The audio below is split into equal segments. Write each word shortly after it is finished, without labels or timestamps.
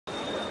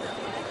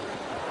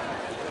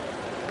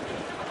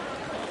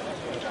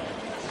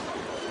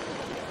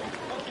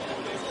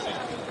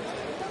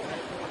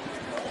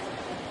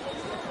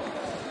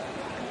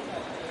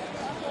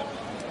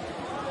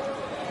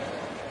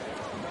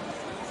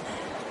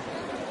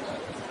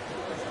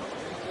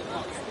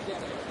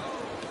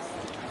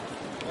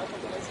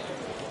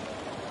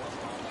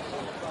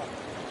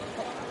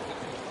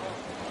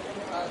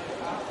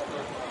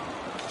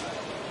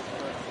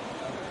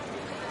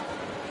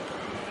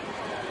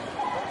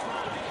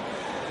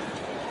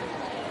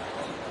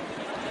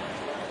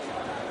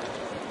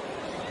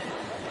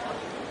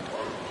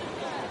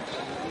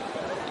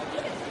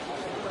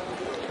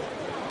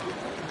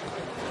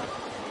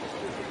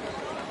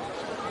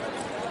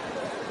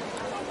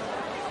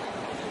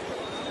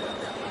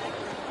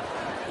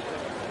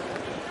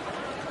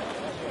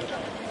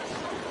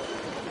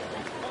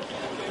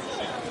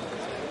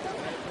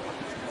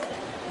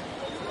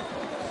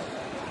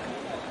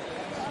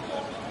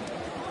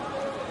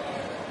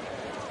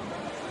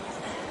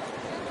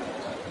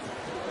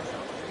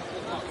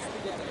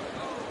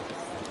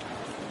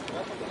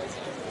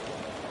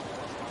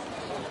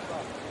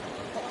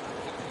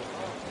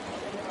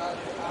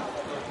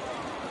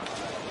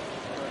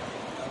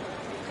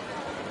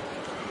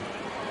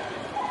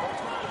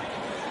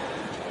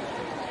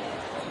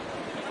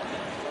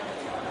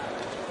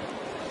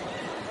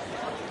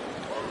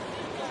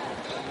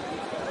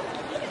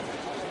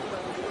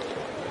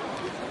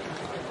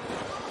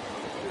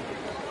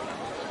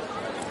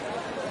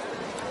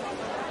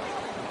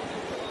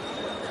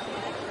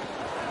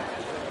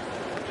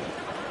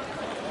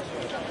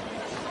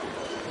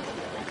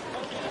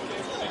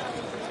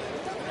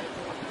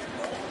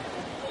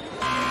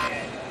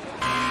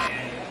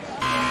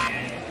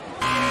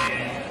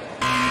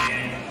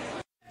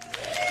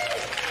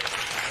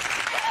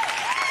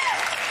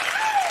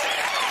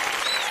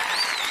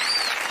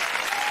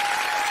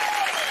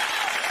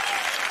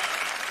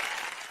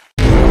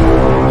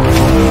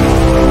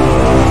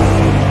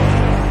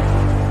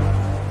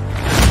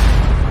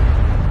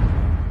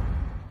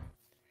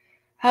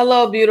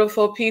Hello,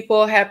 beautiful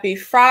people. Happy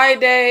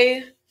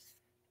Friday.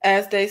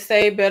 As they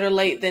say, better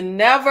late than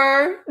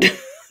never.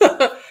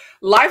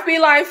 Life be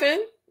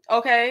lifing.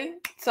 Okay.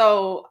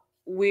 So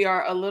we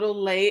are a little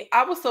late.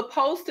 I was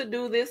supposed to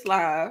do this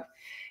live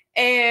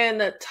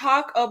and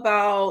talk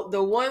about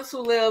the ones who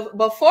live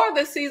before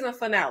the season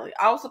finale.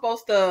 I was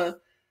supposed to,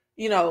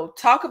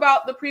 talk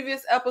about the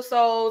previous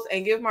episodes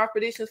and give my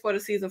predictions for the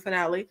season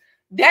finale.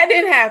 That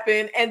didn't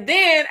happen. And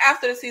then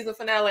after the season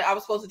finale, I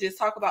was supposed to just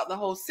talk about the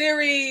whole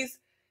series.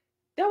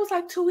 That was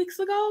like 2 weeks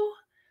ago,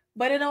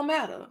 but it don't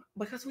matter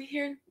because we're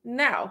here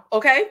now,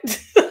 okay?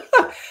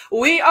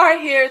 We are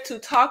here to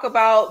talk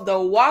about the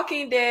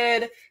Walking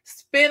Dead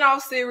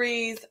spinoff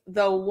series,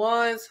 The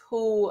Ones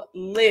Who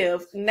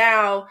Live.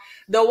 Now,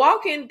 The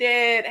Walking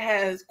Dead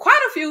has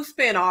quite a few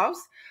spinoffs,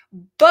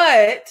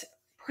 but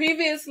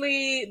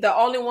previously, the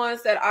only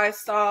ones that I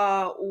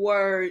saw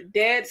were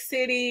Dead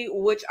City,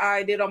 which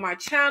I did on my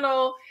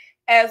channel,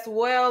 as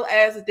well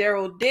as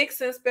Daryl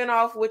Dixon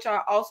spinoff, which I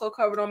also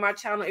covered on my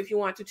channel if you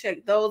want to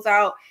check those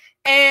out.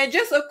 And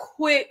just a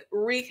quick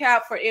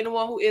recap for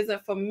anyone who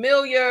isn't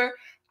familiar.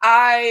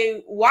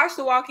 I watched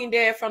The Walking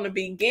Dead from the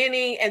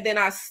beginning, and then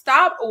I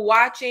stopped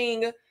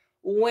watching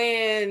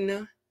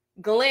when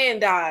Glenn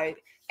died.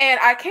 And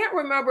I can't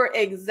remember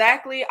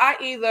exactly. I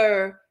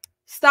either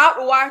stopped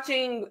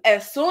watching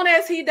as soon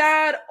as he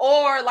died,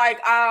 or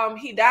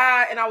he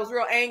died and I was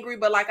real angry,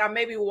 but I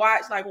maybe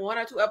watched 1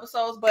 or 2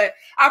 episodes, but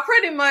I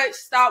pretty much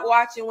stopped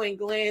watching when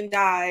Glenn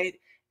died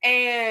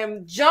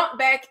and jumped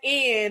back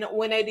in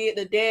when they did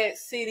the Dead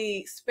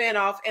City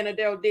spinoff and the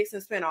Daryl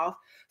Dixon spinoff.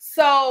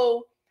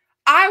 So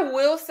I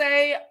will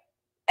say,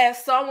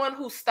 as someone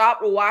who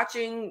stopped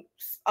watching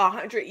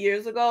 100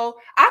 years ago,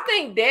 I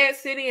think Dead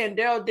City and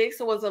Daryl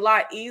Dixon was a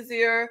lot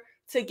easier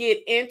to get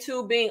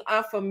into being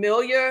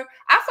unfamiliar.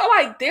 I feel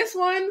like this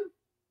one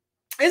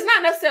is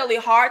not necessarily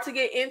hard to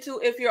get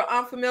into if you're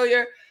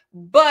unfamiliar,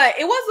 but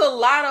it was a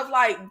lot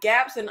of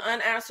gaps and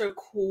unanswered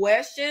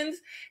questions.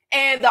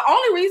 And the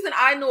only reason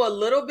I knew a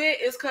little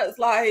bit is because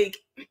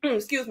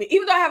excuse me,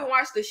 even though I haven't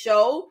watched the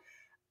show,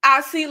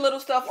 I see little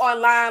stuff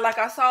online.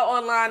 I saw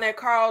online that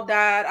Carl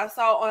died. I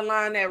saw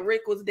online that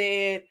Rick was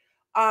dead.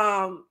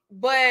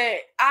 But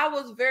I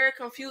was very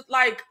confused.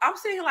 I'm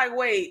saying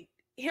wait,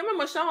 him and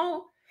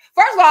Michonne.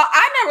 First of all,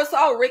 I never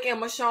saw Rick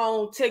and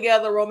Michonne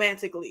together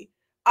romantically.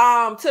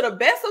 To the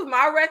best of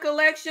my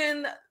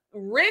recollection,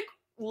 Rick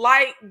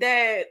liked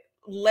that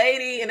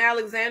lady in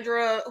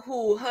Alexandria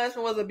whose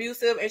husband was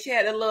abusive, and she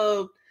had a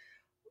little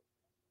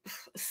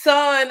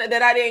son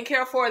that I didn't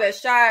care for that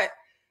shot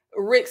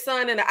Rick's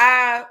son in the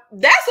eye.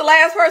 That's the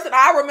last person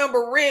I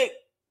remember Rick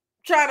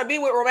trying to be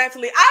with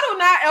romantically. I do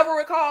not ever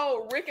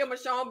recall Rick and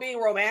Michonne being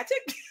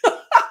romantic.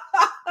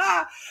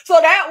 So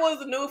that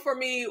was new for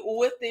me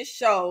with this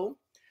show.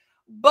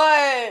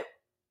 But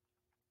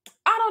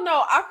I don't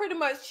know. I pretty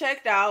much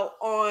checked out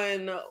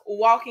on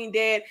Walking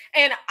Dead.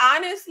 And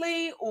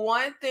honestly,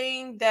 one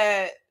thing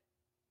that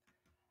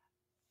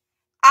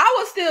I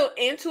was still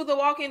into The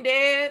Walking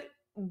Dead,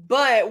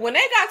 but when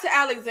they got to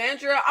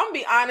Alexandria, I'm gonna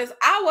be honest,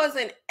 I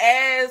wasn't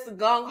as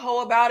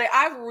gung-ho about it.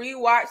 I've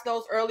rewatched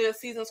those earlier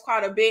seasons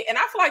quite a bit, and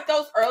I feel like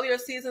those earlier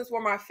seasons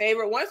were my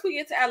favorite. Once we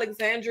get to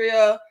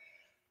Alexandria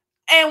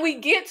and we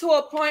get to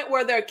a point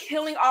where they're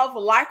killing off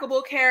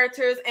likable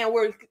characters and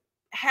we're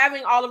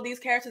having all of these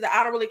characters that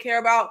I don't really care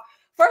about.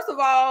 First of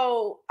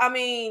all, I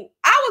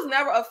was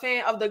never a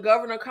fan of the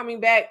governor coming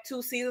back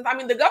 2 seasons.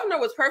 The governor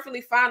was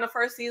perfectly fine the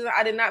first season.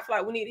 I did not feel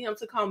like we needed him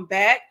to come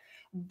back.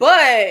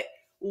 But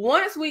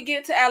once we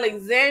get to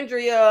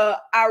Alexandria,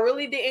 I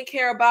really didn't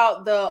care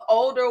about the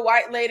older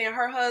white lady and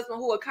her husband,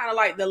 who were kind of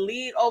like the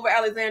lead over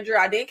Alexandria.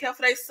 I didn't care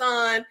for their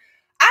son.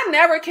 I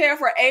never cared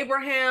for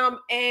Abraham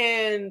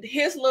and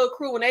his little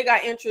crew when they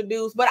got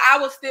introduced, but I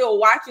was still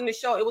watching the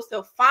show. It was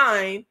still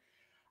fine.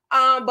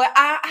 But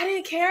I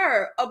didn't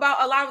care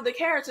about a lot of the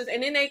characters.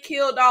 And then they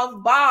killed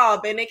off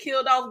Bob, and they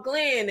killed off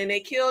Glenn, and they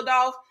killed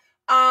off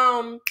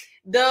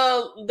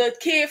the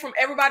kid from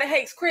Everybody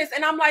Hates Chris.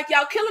 And I'm like,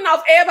 y'all killing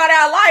off everybody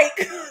I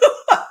like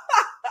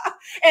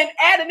and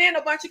adding in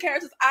a bunch of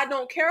characters I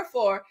don't care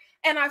for.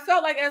 And I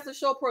felt like as the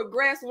show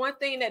progressed, one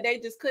thing that they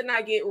just could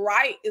not get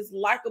right is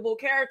likable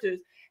characters.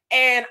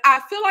 And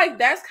I feel like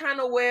that's kind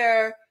of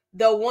where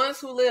The Ones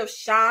Who Live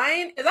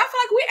shine, is I feel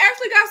like we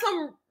actually got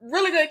some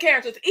really good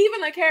characters.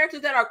 Even the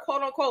characters that are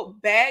quote unquote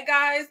bad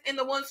guys in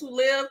The Ones Who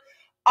Live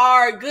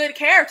are good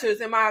characters,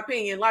 in my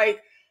opinion.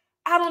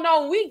 I don't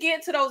know, when we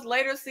get to those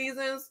later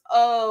seasons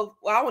of,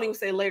 well, I won't even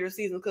say later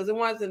seasons because it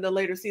wasn't the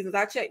later seasons.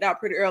 I checked out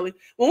pretty early.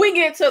 When we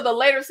get to the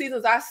later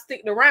seasons I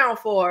sticked around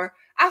for,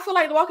 I feel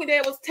like The Walking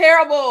Dead was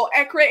terrible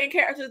at creating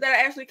characters that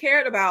I actually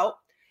cared about.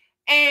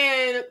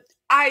 And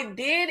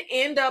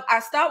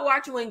I stopped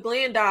watching when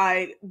Glenn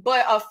died,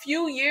 but a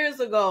few years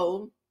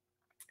ago,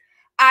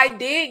 I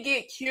did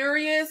get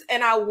curious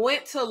and I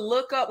went to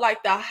look up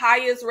the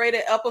highest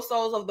rated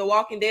episodes of The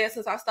Walking Dead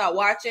since I stopped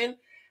watching.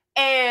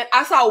 And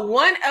I saw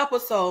one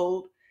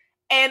episode,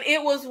 and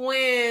it was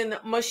when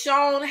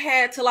Michonne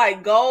had to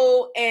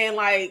go and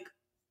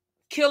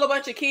kill a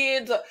bunch of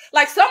kids.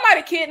 Like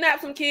somebody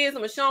kidnapped some kids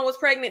and Michonne was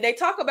pregnant. They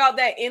talk about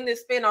that in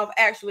this spinoff.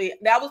 Actually,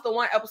 that was the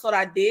one episode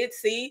I did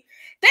see.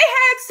 They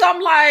had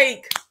some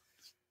like,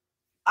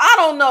 I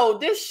don't know,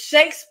 this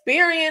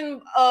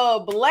Shakespearean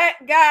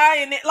black guy,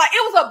 and it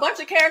was a bunch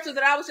of characters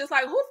that I was just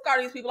like, who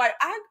are these people? Like,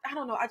 I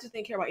don't know. I just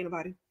didn't care about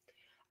anybody.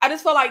 I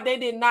just felt like they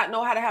did not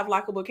know how to have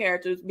likable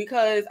characters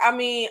because, I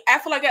mean, I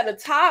feel like at the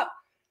top,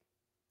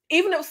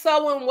 even if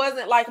someone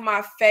wasn't like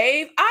my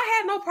fave, I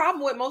had no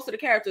problem with most of the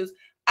characters.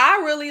 I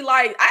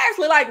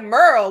actually like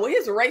Merle with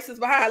his racist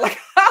behind. Like,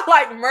 I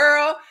like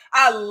Merle.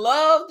 I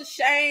loved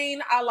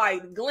Shane. I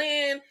liked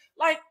Glenn.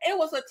 Like, it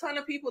was a ton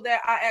of people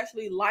that I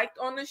actually liked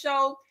on the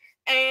show.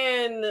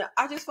 And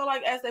I just felt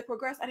like as they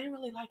progressed, I didn't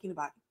really like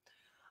anybody.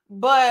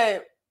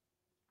 But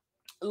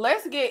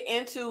let's get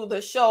into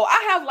the show.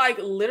 I have like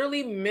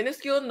literally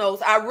minuscule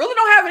notes. I really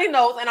don't have any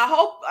notes. And I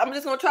hope I'm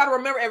just going to try to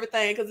remember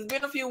everything because it's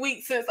been a few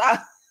weeks since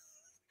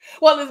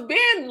it's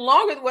been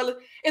longer. Well,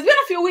 it's been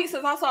a few weeks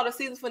since I saw the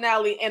season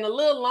finale and a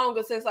little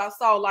longer since I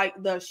saw like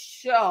the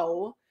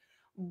show.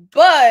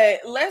 But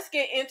let's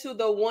get into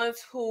the ones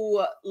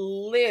who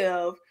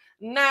live.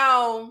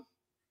 Now,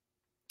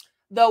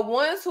 the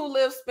ones who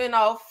live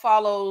spinoff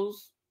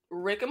follows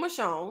Rick and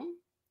Michonne.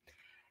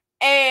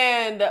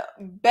 And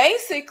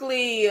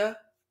basically,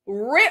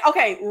 Rick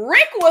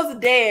was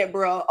dead,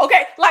 bro.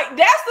 Okay, like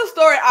that's the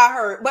story I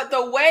heard. But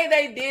the way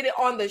they did it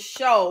on the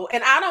show,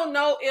 and I don't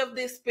know if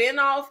this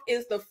spinoff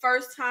is the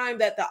first time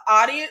that the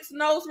audience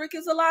knows Rick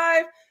is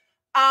alive.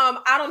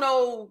 I don't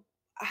know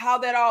how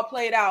that all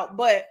played out,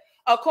 but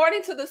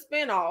according to the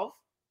spinoff,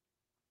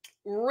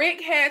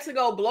 Rick had to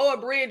go blow a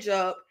bridge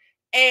up,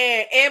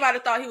 and everybody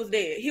thought he was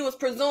dead. He was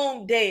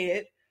presumed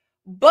dead.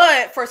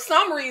 But for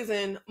some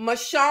reason,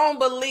 Michonne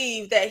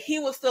believed that he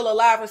was still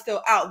alive and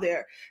still out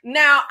there.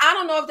 Now, I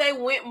don't know if they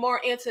went more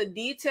into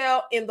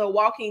detail in The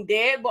Walking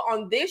Dead, but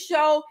on this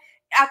show,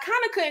 I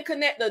kind of couldn't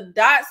connect the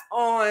dots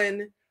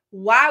on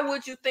why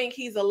would you think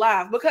he's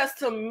alive? Because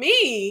to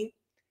me,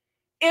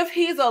 if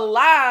he's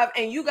alive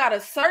and you got to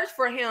search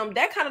for him,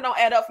 that kind of don't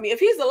add up for me. If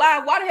he's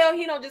alive, why the hell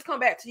he don't just come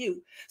back to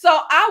you?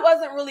 So I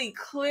wasn't really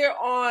clear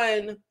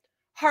on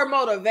her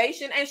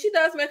motivation, and she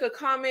does make a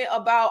comment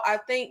about, I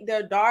think,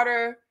 their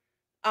daughter,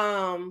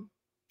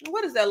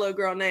 what is that little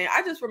girl name?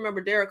 I just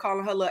remember Daryl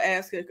calling her little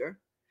ass kicker,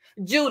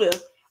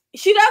 Judith.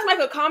 She does make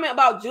a comment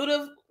about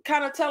Judith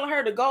kind of telling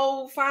her to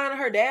go find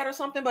her dad or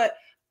something, but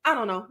I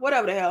don't know,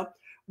 whatever the hell.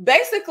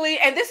 Basically,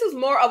 and this is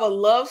more of a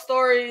love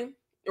story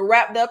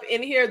wrapped up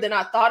in here than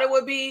I thought it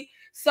would be.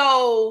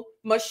 So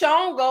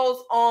Michonne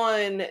goes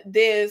on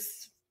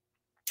this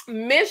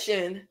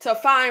mission to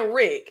find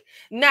Rick.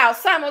 Now,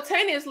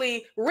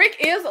 simultaneously, Rick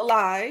is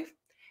alive,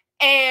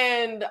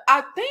 and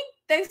I think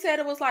they said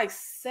it was like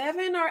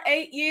 7 or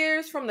 8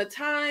 years from the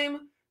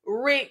time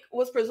Rick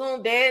was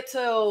presumed dead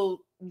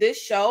till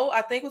this show.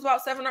 I think it was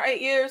about 7 or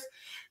 8 years.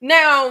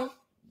 Now,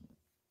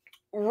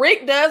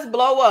 Rick does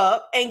blow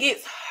up and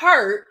gets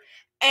hurt,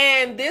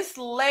 and this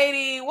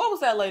lady, what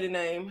was that lady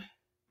name?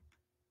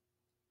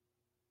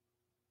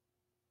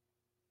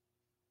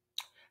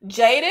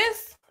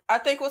 Jadis, I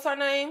think was her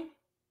name.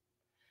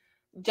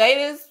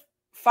 Jadis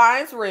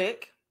finds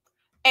Rick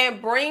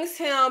and brings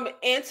him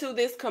into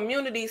this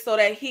community so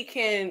that he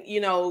can,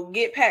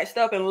 get patched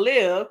up and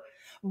live.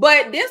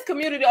 But this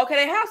community, okay,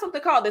 they have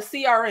something called the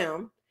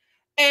CRM.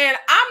 And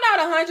I'm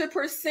not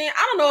 100%.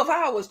 I don't know if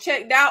I was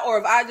checked out or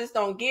if I just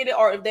don't get it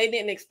or if they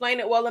didn't explain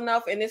it well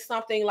enough. And it's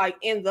something like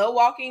in the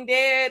Walking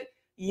Dead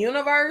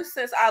universe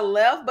since I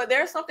left. But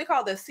there's something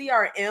called the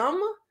CRM.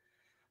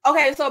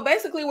 Okay, so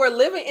basically we're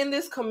living in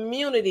this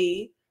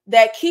community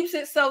that keeps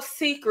itself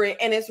secret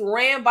and it's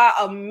ran by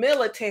a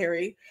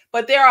military,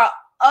 but there are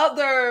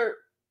other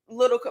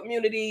little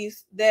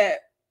communities that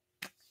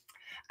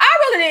I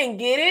really didn't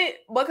get it,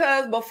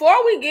 because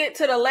before we get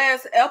to the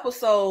last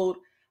episode,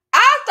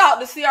 I thought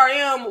the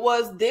CRM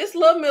was this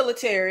little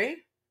military,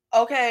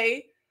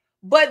 okay?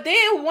 But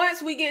then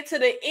once we get to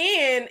the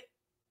end,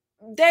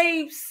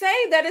 they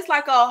say that it's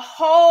like a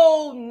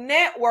whole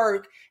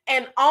network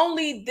and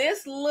only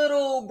this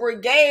little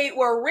brigade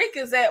where Rick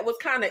is at was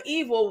kind of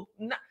evil.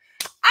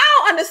 I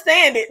don't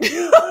understand it.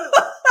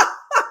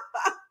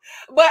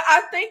 But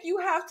I think you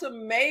have to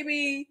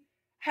maybe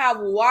have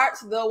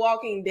watched The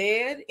Walking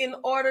Dead in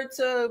order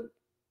to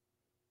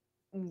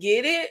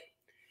get it.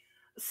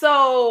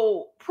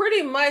 So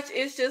pretty much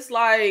it's just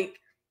like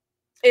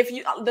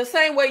the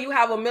same way you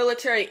have a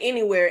military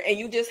anywhere and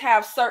you just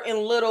have certain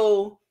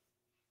little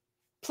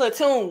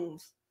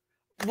platoons,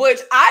 which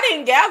I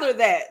didn't gather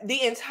that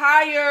the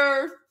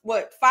entire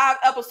 5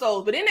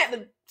 episodes, but then at the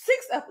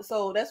 6th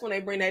episode, that's when they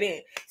bring that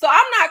in. So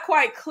I'm not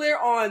quite clear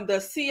on the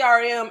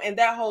CRM and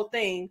that whole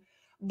thing,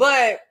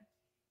 but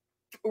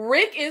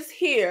Rick is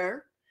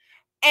here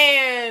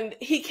and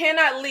he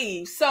cannot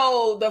leave.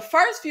 So the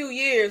first few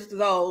years,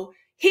 though,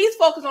 he's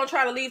focused on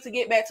trying to leave to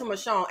get back to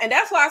Michonne. And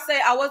that's why I say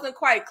I wasn't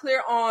quite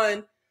clear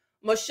on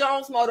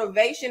Michonne's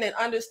motivation and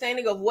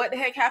understanding of what the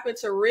heck happened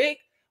to Rick,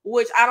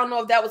 which I don't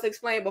know if that was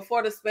explained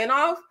before the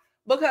spinoff.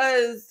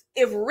 Because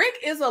if Rick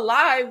is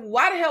alive,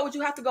 why the hell would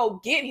you have to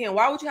go get him?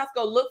 Why would you have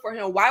to go look for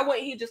him? Why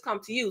wouldn't he just come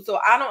to you? So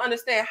I don't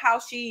understand how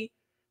she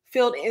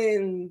filled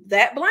in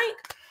that blank.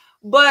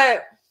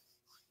 But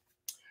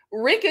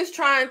Rick is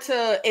trying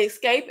to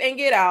escape and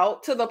get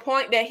out to the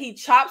point that he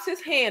chops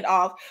his hand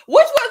off,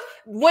 which was,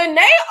 when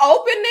they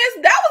opened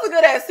this, that was a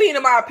good ass scene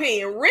in my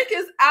opinion. Rick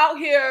is out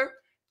here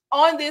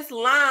on this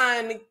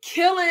line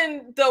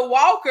killing the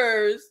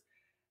walkers,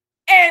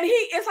 and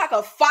it's like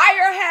a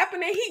fire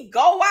happening. He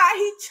go out,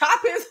 he chop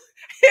his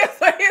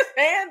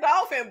hand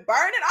off and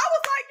burn it. I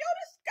was like, yo,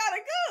 this is kind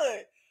of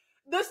good.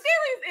 The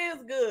series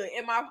is good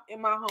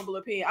in my humble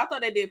opinion. I thought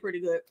they did pretty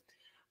good.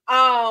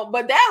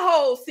 But that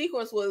whole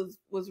sequence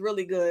was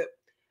really good.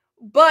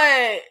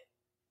 But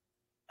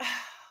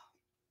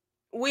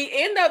we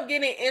end up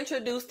getting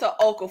introduced to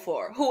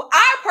Okafor, who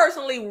I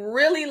personally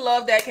really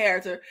love that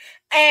character.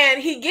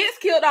 And he gets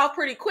killed off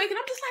pretty quick. And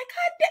I'm just like,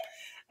 God damn.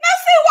 Now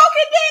see,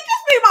 Walking Dead,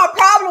 this be my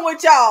problem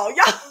with y'all.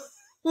 Y'all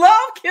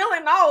love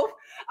killing off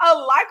a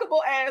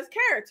likable ass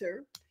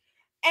character.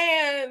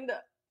 And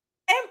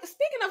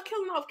speaking of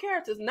killing off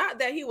characters, not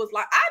that he was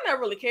like, I never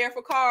really cared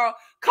for Carl.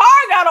 Carl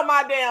got on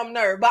my damn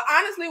nerve. But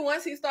honestly,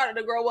 once he started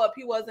to grow up,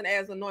 he wasn't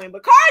as annoying.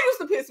 But Carl used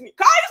to piss me.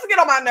 Carl used to get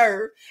on my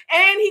nerve.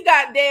 And he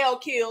got Dale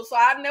killed, so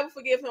I'd never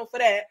forgive him for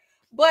that.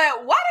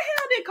 But why the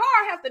hell did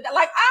Carl have to die?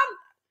 Like,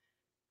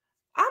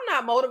 I'm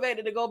not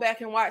motivated to go back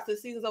and watch the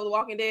seasons of The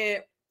Walking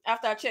Dead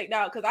after I checked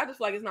out, because I just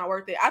feel like it's not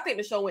worth it. I think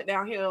the show went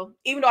downhill.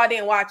 Even though I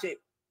didn't watch it,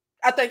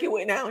 I think it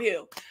went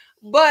downhill.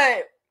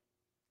 But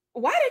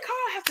why did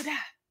Carl have to die?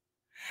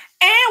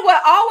 And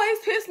what always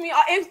pissed me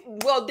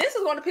off, this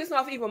is going to piss me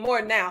off even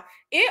more now.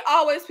 It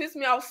always pissed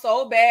me off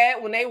so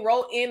bad when they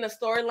wrote in the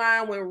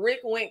storyline when Rick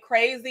went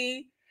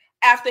crazy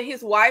after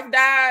his wife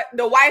died,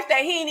 the wife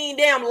that he didn't even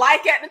damn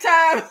like at the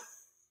time.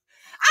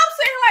 I'm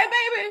saying, like,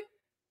 baby,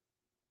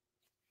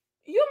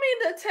 you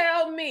mean to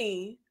tell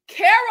me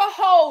Kara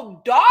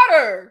whole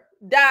daughter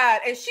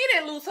died and she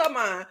didn't lose her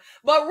mind,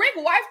 but Rick's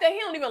wife that he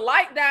don't even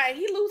like died and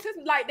he lose his,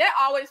 like, that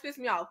always pissed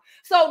me off.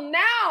 So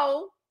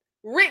now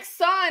Rick's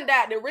son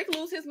died. Did Rick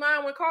lose his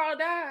mind when Carl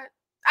died?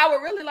 I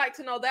would really like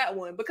to know that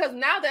one, because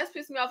now that's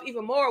pissed me off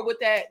even more with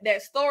that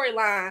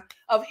storyline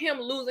of him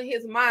losing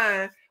his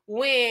mind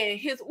when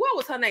what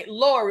was her name?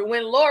 Lori.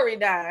 When Lori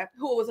died,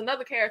 who was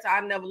another character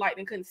I never liked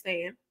and couldn't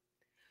stand.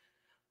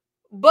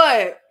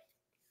 But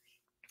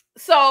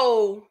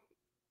so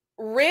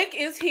Rick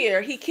is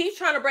here. He keeps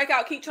trying to break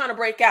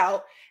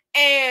out.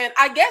 And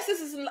I guess this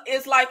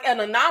is like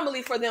an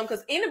anomaly for them,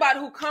 because anybody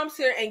who comes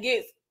here and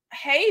gets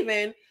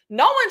Haven,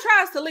 no one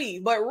tries to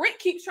leave, but Rick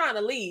keeps trying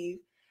to leave.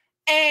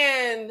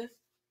 And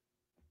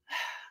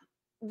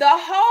the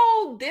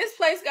whole, this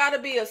place got to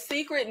be a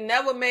secret,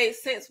 never made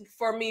sense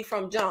for me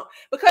from jump,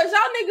 because y'all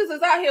niggas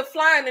is out here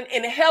flying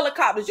in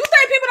helicopters. You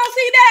think people don't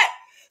see that?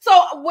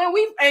 So when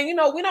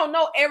we don't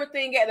know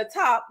everything at the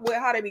top with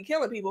how they be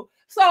killing people.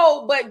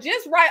 So, but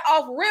just right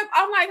off rip,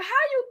 I'm like, how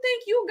you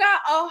think you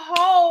got a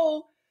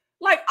whole,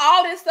 like,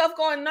 all this stuff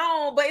going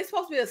on, but it's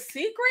supposed to be a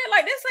secret?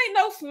 Like, this ain't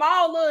no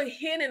small little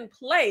hidden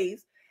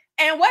place.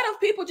 And what if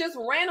people just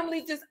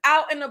randomly just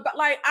out in the,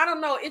 like, I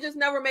don't know. It just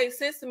never made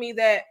sense to me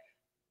that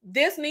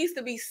this needs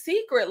to be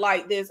secret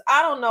like this.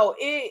 I don't know.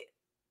 It,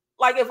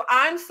 like, if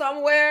I'm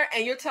somewhere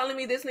and you're telling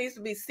me this needs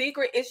to be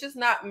secret, it's just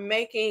not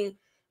making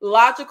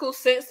logical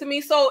sense to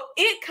me. So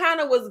it kind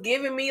of was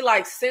giving me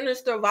like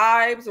Sinister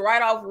vibes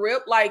right off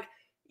rip. Like,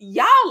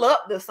 y'all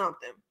up to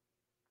something.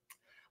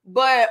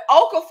 But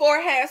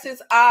Okafor has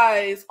his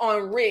eyes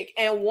on Rick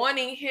and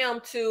wanting him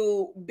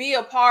to be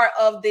a part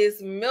of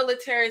this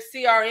military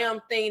CRM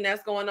thing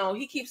that's going on.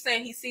 He keeps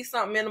saying he sees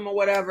something in him or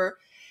whatever.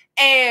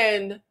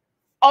 And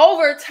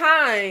over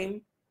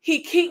time,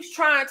 he keeps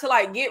trying to,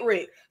 like, get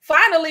Rick.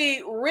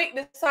 Finally, Rick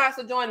decides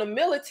to join the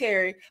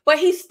military, but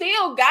he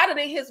still got it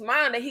in his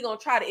mind that he's going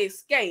to try to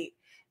escape.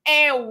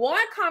 And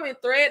one common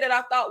thread that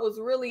I thought was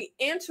really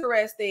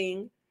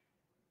interesting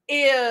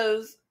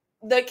is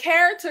the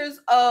characters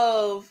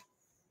of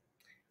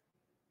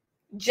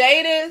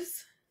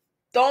Jadis,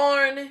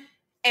 Thorn,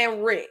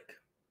 and Rick.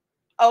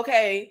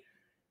 Okay,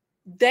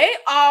 they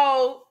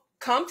all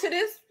come to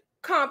this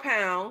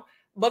compound,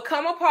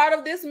 become a part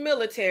of this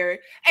military,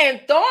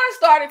 and Thorn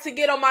started to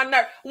get on my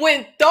nerve.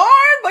 When Thorn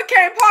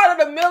became part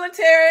of the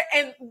military,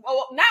 and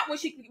not when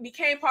she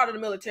became part of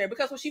the military,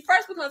 because when she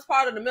first becomes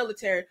part of the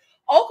military,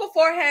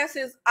 Okafor has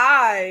his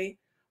eye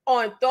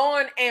on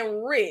Thorn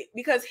and Rick,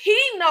 because he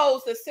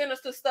knows the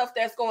sinister stuff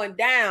that's going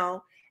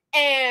down,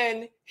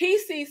 and he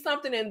sees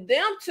something in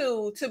them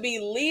two to be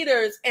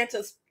leaders, and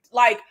to,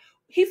 like,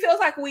 he feels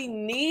like we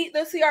need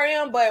the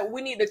CRM, but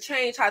we need to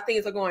change how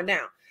things are going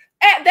down.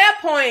 At that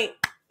point,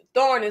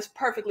 Thorn is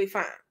perfectly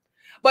fine.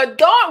 But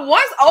Thorn,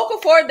 once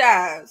Okafor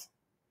dies,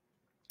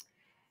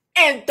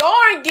 and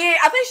Thorn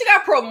I think she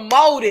got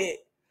promoted,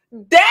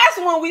 that's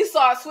when we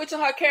saw switching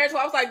her character.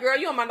 I was like, girl,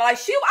 you on my, like,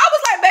 I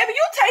was like, baby,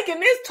 you taking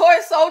this toy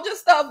soldier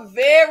stuff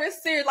very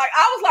serious. Like,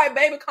 I was like,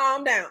 baby,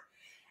 calm down.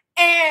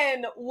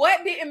 And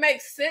what didn't make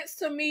sense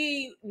to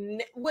me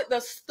with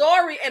the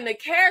story and the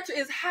character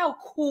is how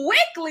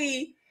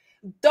quickly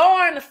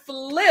Dawn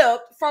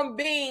flipped from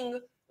being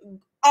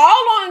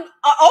all on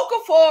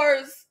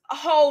Okafor's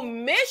whole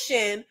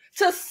mission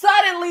to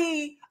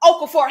suddenly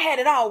Okafor had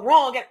it all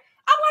wrong. And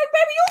I'm like,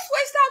 baby, you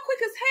switched out quick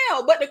as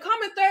hell. But the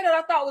common thread that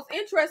I thought was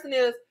interesting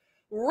is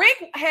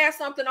Rick had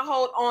something to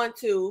hold on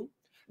to.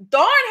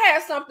 Dawn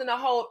had something to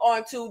hold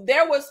on to.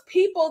 There was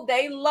people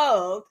they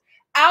loved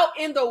out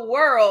in the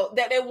world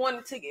that they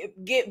wanted to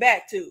get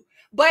back to.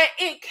 But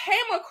it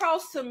came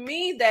across to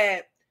me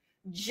that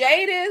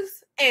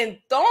Jadis and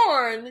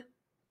Thorne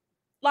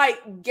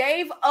like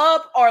gave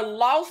up or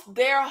lost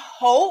their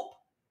hope,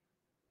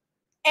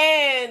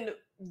 and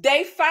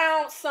they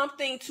found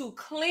something to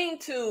cling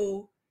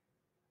to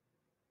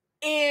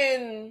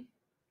in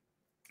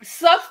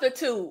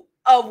substitute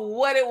of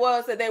what it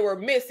was that they were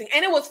missing.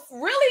 And it was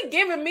really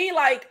giving me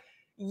like,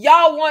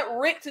 y'all want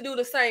Rick to do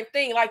the same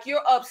thing. Like,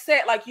 you're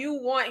upset, like you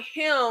want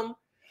him,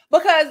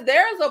 because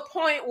there's a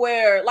point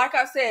where, like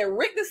I said,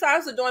 Rick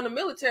decides to join the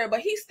military, but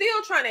he's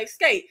still trying to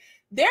escape.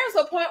 There's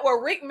a point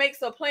where Rick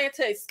makes a plan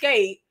to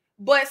escape,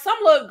 but some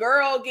little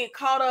girl get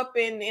caught up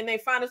in, and they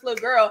find this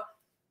little girl.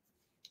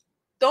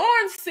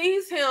 Thorne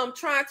sees him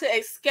trying to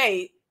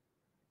escape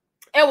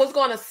and was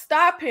going to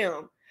stop him.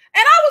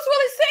 And I was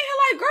really sitting here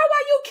like, girl,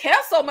 why you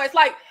care so much?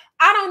 Like,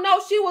 I don't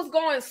know. She was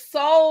going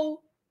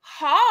so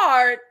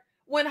hard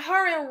when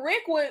her and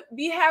Rick would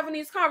be having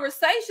these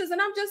conversations.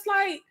 And I'm just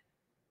like,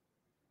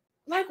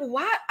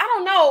 why? I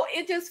don't know.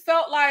 It just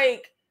felt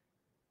like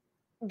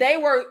they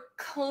were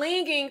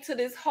clinging to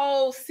this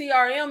whole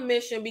CRM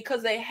mission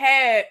because they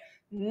had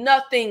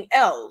nothing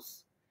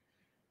else.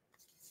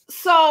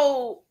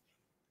 So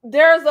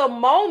there's a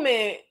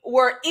moment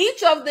where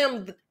each of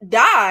them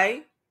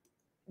die,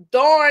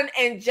 Dawn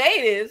and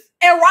Jadis,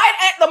 and right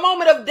at the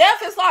moment of death,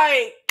 it's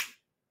like,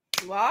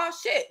 well,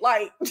 shit,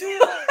 like,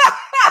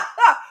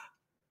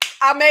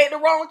 I made the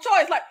wrong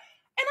choice. Like,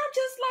 and I'm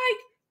just like,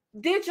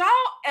 did y'all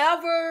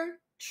ever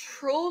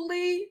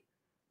truly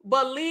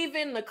believe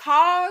in the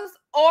cause,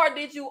 or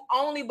did you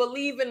only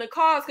believe in the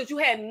cause because you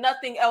had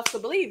nothing else to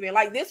believe in?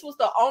 Like, this was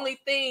the only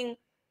thing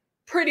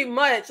pretty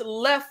much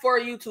left for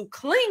you to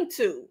cling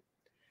to.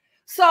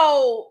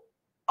 So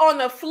on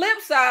the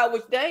flip side,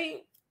 which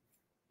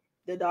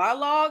the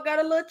dialogue got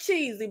a little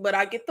cheesy, but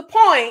I get the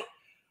point.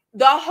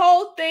 The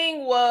whole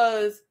thing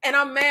was, and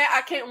I'm mad,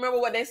 I can't remember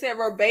what they said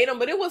verbatim,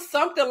 but it was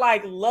something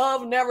like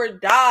love never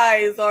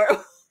dies, or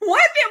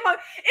what did I think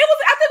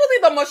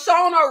it was either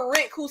Michonne or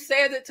Rick who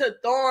said it to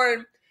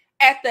Thorne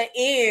at the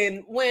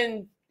end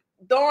when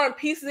Thorne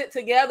pieces it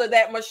together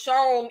that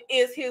Michonne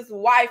is his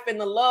wife and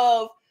the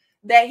love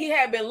that he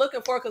had been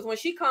looking for, because when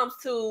she comes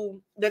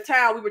to the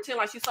town, we pretend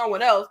like she's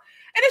someone else.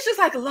 And it's just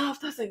like, love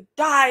doesn't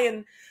die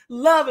and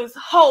love is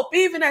hope.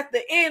 Even at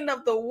the end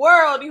of the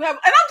world, you have, and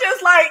I'm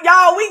just like,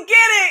 y'all, we get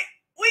it.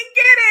 We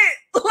get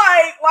it.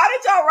 Like, why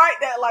did y'all write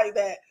that like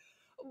that?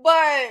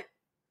 But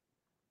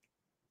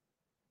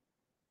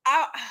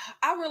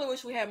I really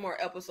wish we had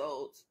more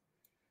episodes,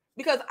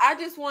 because I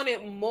just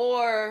wanted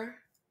more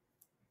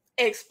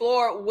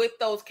explored with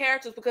those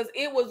characters, because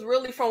it was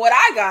really, from what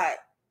I got,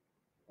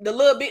 the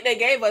little bit they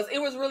gave us, it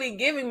was really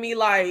giving me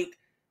like,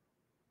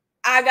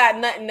 I got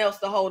nothing else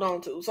to hold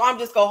on to. So I'm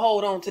just going to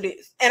hold on to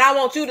this. And I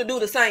want you to do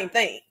the same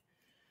thing.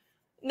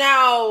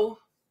 Now,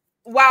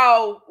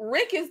 while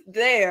Rick is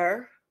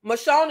there,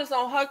 Michonne is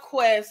on her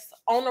quest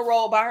on the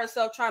road by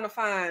herself trying to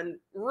find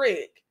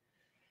Rick.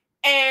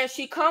 And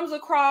she comes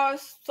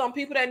across some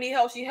people that need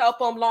help. She helps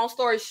them. Long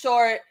story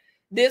short,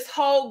 this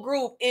whole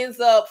group ends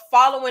up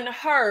following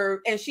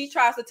her. And she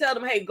tries to tell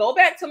them, hey, go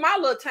back to my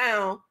little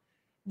town.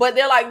 But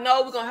they're like,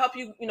 no, we're going to help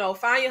you,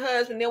 find your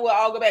husband. Then we'll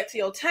all go back to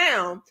your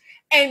town.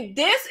 And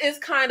this is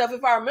kind of,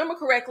 if I remember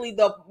correctly,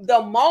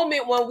 the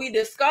moment when we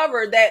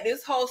discovered that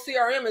this whole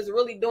CRM is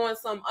really doing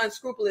some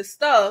unscrupulous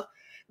stuff,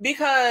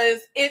 because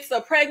it's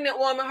a pregnant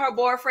woman, her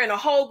boyfriend, a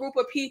whole group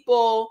of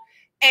people,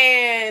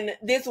 and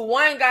this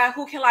one guy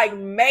who can like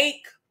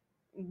make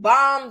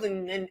bombs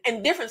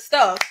and different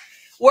stuff.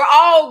 We're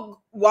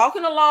all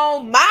walking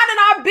along, minding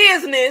our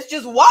business,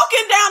 just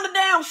walking down the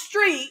damn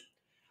street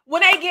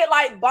when they get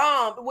like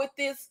bombed with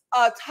this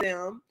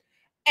them.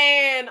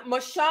 And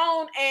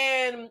Michonne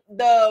and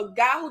the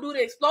guy who do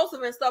the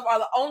explosive and stuff are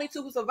the only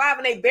two who survive,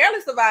 and they barely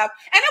survive.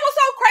 And it was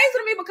so crazy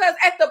to me, because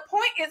at the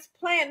point it's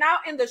playing out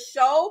in the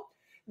show,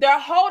 they're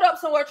holed up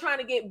somewhere trying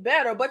to get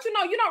better. But you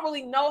don't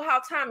really know how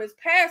time is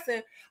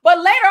passing. But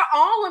later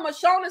on, when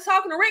Michonne is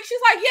talking to Rick, she's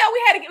like,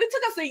 yeah, it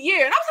took us a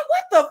year. And I was like,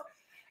 what the?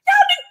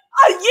 Y'all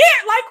did a year?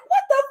 Like,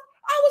 what the?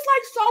 I was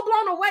like so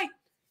blown away.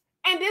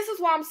 And this is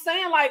why I'm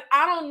saying, like,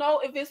 I don't know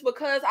if it's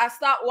because I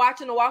stopped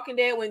watching The Walking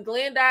Dead when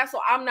Glenn died, so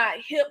I'm not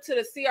hip to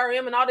the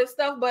CRM and all this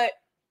stuff. But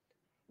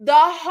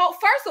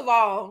first of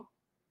all,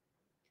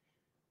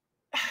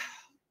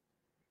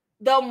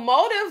 the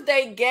motive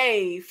they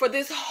gave for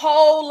this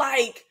whole,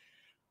 like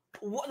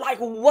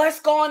what's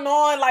going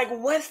on? Like,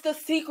 what's the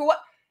secret?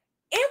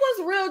 It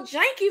was real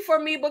janky for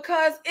me,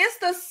 because it's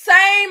the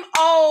same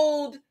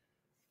old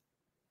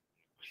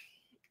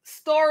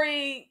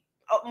story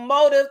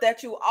motive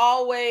that you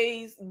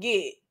always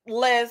get.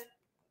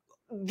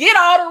 get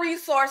all the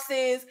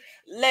resources.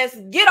 Let's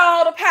get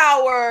all the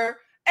power.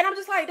 And I'm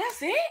just like,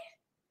 that's it?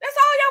 That's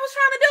all y'all was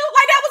trying to do?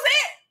 Like, that was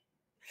it?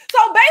 So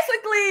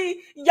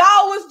basically,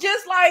 y'all was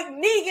just like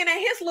Negan and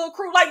his little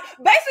crew. Like,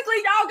 basically,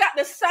 y'all got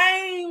the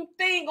same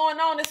thing going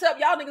on, except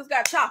y'all niggas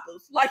got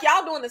choppers. Like,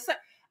 y'all doing the same.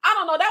 I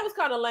don't know. That was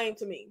kind of lame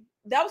to me.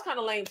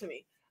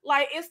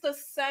 Like, it's the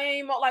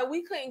same. Like,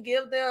 we couldn't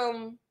give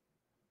them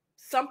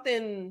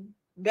something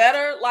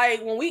better.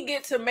 Like, when we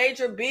get to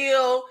Major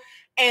Bill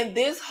and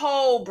this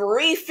whole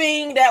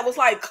briefing that was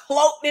like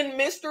cloaked in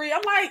mystery,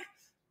 I'm like,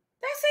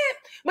 that's it.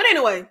 But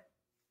anyway,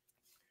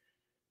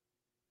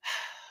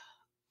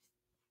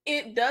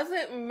 it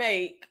doesn't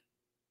make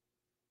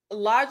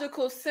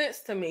logical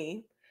sense to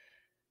me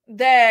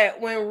that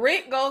when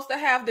Rick goes to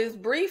have this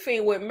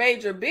briefing with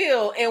Major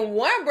Bill, in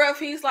one breath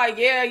he's like,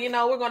 yeah, you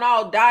know, we're gonna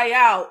all die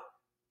out.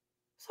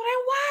 So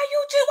then why are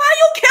you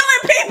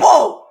killing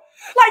people?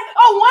 Like,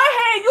 on one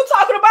hand, you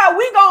talking about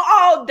we gonna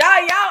all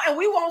die out and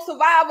we won't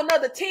survive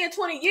another 10,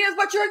 20 years,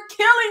 but you're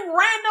killing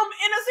random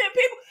innocent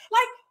people.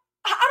 Like,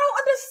 I don't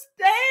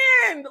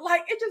understand.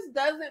 Like, it just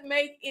doesn't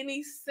make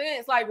any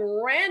sense. Like,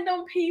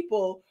 random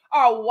people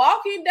are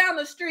walking down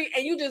the street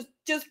and you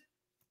just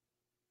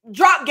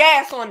drop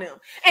gas on them.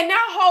 And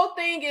that whole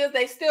thing is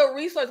they steal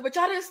resources, but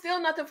y'all didn't steal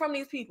nothing from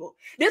these people.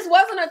 This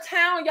wasn't a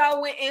town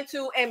y'all went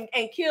into and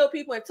killed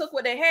people and took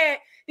what they had.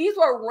 These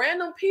were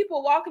random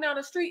people walking down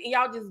the street and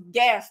y'all just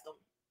gassed them.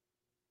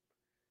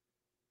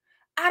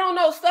 I don't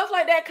know. Stuff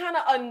like that kind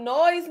of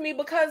annoys me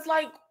because,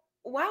 like,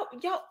 wow,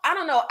 yo, I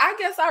don't know. I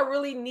guess I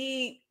really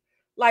need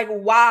like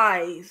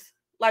whys.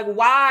 Like,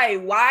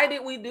 why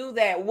did we do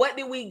that? What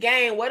did we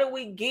gain? What did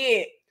we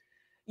get?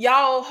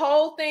 Y'all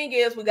whole thing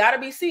is we got to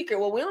be secret.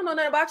 Well, we don't know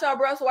nothing about y'all,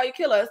 bro, so why you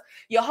kill us?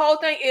 Your whole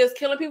thing is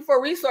killing people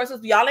for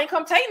resources. Y'all ain't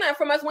come take nothing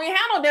from us. We ain't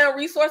have no damn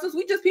resources.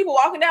 We just people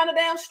walking down the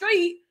damn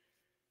street.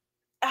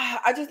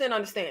 I just didn't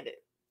understand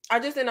it.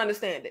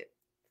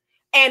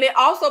 And it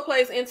also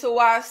plays into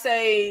why I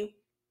say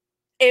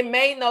it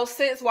made no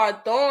sense why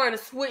Thorne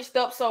switched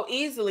up so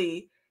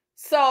easily.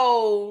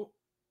 So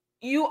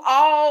you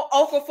all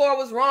Okafor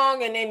was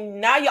wrong, and then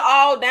now you're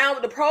all down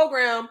with the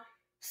program.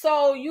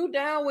 So you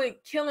down with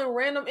killing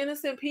random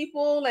innocent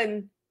people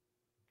and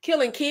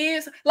killing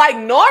kids? Like,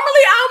 normally,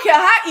 I don't care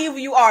how evil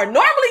you are.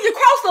 Normally, you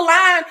cross the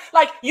line,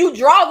 like, you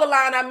draw the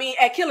line, I mean,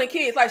 at killing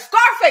kids. Like,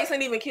 Scarface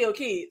ain't even kill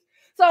kids.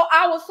 So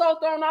I was so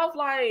thrown off,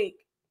 like,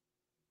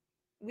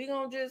 we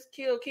gonna just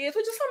kill kids,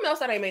 which is something else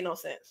that ain't made no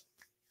sense.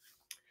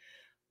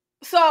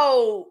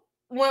 So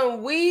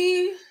when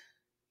the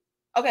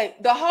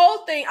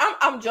whole thing,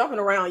 I'm jumping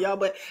around, y'all,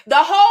 but the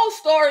whole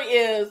story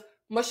is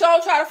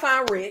Michonne try to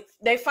find Rick.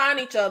 They find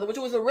each other, which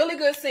was a really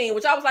good scene,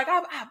 which I was like,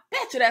 I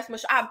bet you that's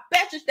Michonne. I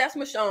bet you that's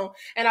Michonne.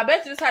 And I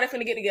bet you that's how they're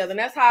finna get together. And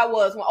that's how it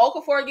was. When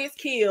Okafor gets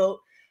killed,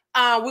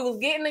 we was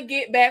getting to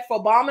get back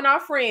for bombing our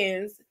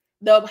friends.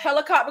 The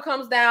helicopter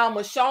comes down.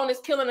 Michonne is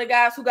killing the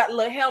guys who got the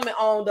little helmet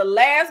on. The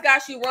last guy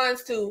she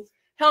runs to,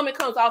 helmet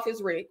comes off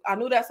his Rick. I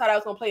knew that's how that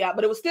was going to play out,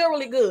 but it was still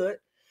really good.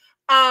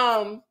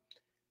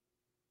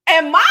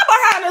 And my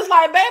behind is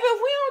like, baby,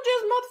 if we don't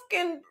just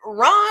motherfucking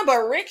run,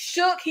 but Rick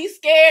shook, he's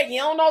scared. You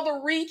don't know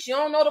the reach. You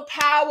don't know the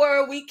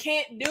power. We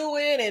can't do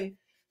it. And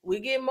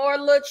we get more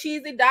little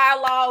cheesy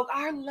dialogue.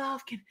 Our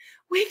love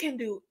we can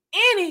do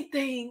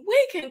anything.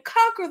 We can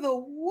conquer the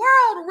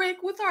world,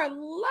 Rick, with our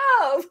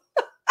love.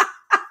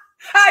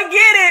 I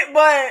get it,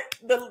 but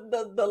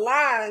the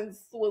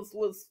lines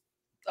was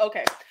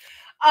okay.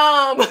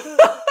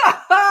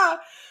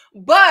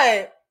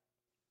 But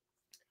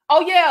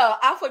oh yeah,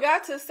 I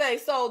forgot to say,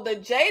 so the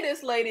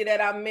Jadis lady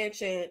that I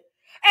mentioned,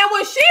 and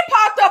when she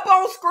popped up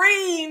on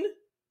screen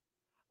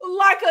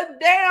like a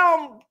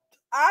damn,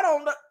 I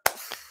don't know,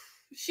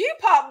 she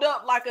popped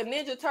up like a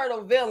Ninja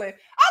Turtle villain. I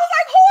was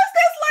like, who is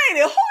this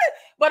lady?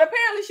 But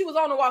apparently she was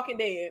on The Walking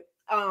Dead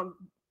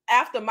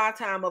after my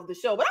time of the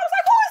show. But I was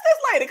like, who is this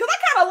lady? Because I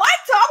kind of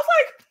liked her. I was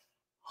like,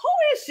 who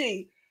is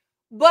she?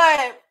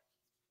 But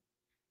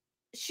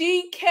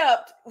she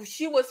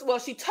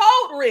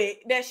told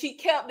Rick that she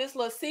kept this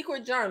little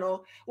secret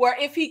journal where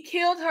if he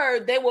killed her,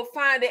 they would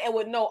find it and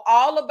would know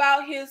all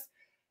about his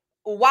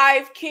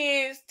wife,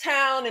 kids,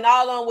 town, and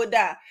all of them would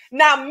die.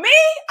 Now, me,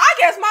 I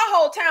guess my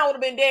whole town would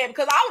have been dead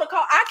because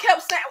I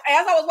kept saying,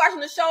 as I was watching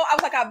the show, I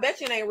was like, I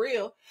bet you it ain't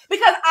real.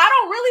 Because I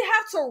don't really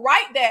have to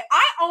write that.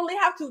 I only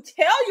have to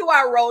tell you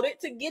I wrote it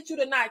to get you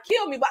to not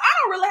kill me, but I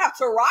don't really have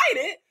to write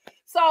it.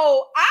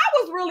 So I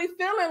was really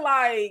feeling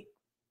like,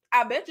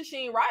 I bet you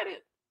she ain't write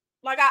it.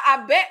 Like,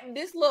 I bet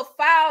this little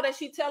file that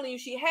she telling you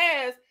she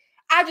has,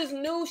 I just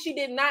knew she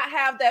did not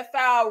have that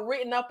file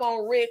written up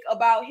on Rick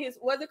about his,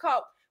 what's it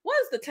called?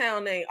 What is the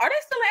town name? Are they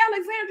still in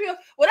Alexandria?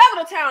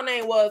 Whatever the town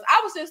name was.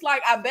 I was just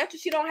like, I bet you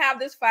she don't have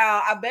this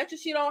file. I bet you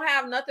she don't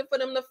have nothing for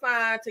them to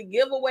find to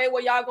give away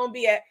where y'all gonna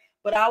be at.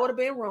 But I would have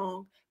been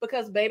wrong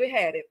because baby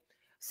had it.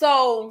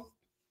 So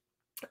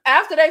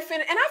after they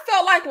finished, and I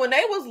felt like when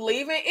they was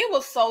leaving, it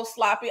was so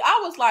sloppy. I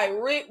was like,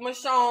 Rick,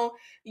 Michonne,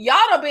 y'all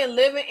have been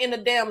living in the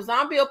damn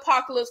zombie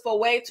apocalypse for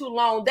way too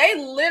long.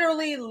 They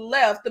literally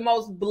left the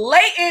most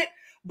blatant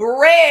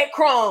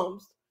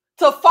breadcrumbs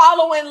to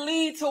follow and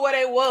lead to what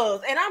it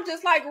was. And I'm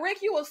just like,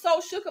 Rick, you were so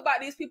shook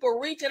about these people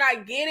reaching. I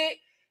get it.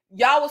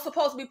 Y'all was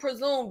supposed to be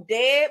presumed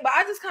dead, but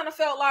I just kind of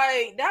felt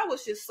like that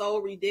was just so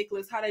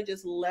ridiculous how they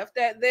just left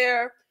that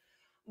there.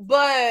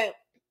 But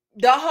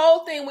the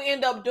whole thing we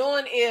end up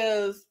doing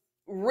is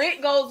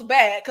Rick goes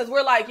back because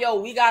we're like, yo,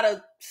 we got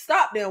to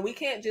stop them. We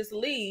can't just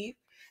leave.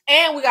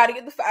 And we got to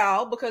get the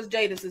file because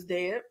Jadis is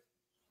dead.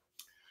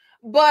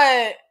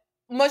 But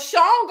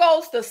Michonne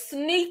goes to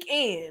sneak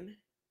in.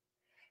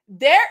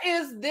 There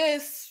is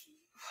this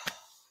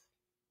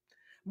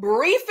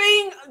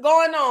briefing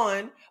going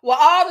on with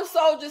all the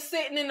soldiers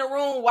sitting in the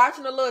room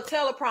watching a little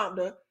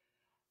teleprompter.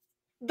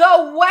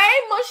 The way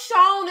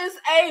Michonne is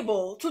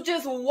able to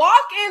just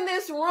walk in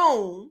this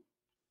room,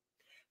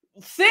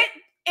 sit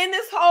in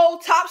this whole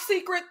top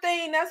secret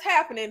thing that's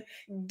happening,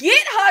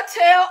 get her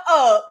tail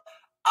up,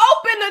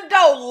 open the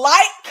door,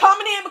 light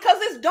coming in because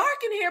it's dark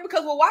in here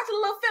because we're watching a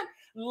little film,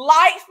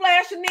 light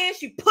flashing in,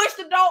 she pushed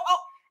the door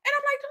open. And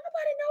I'm like, don't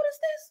nobody notice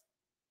this?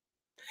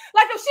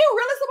 Like, if she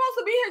really supposed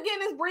to be here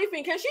getting this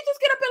briefing, can she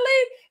just get up and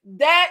leave?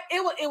 That,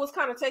 it was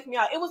kind of taking me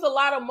out. It was a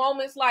lot of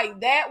moments like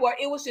that where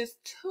it was just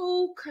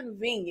too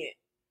convenient.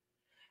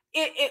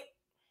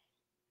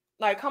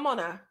 Like, come on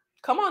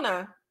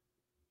now.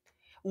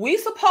 We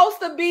supposed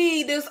to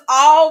be this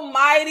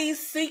almighty,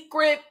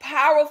 secret,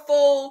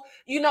 powerful,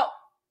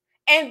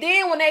 and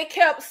then when they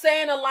kept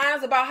saying the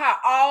lines about how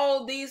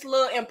all these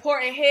little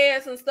important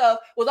heads and stuff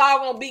was all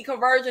going to be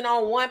converging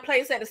on one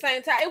place at the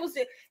same time, it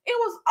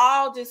was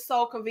all just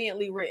so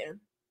conveniently written.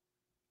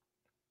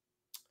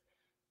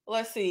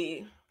 Let's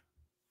see.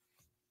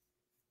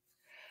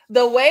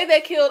 The way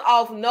they killed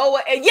off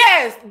Noah, and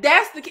yes,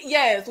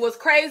 was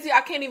crazy.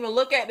 I can't even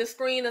look at the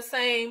screen the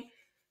same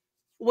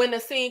when the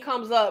scene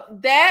comes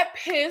up. That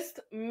pissed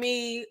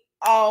me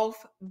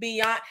off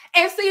beyond.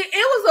 And see, it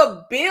was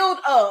a build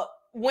up.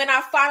 When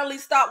I finally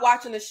stopped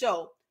watching the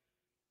show,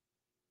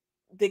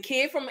 the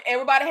kid from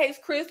Everybody Hates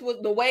Chris was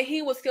the way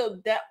he was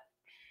killed. That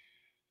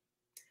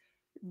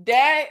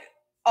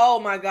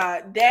oh my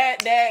God,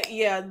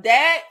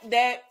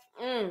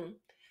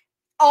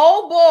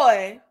 oh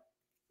boy,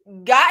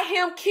 got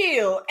him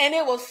killed, and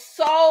it was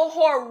so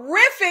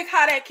horrific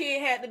how that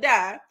kid had to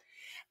die.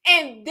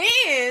 And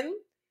then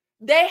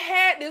they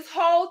had this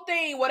whole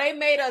thing where they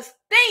made us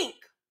think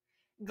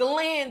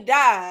Glenn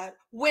died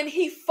when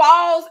he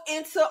falls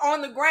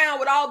on the ground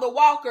with all the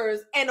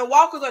walkers, and the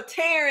walkers are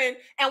tearing,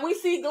 and we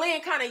see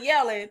Glenn kind of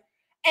yelling.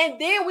 And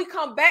then we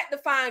come back to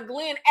find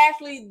Glenn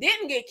actually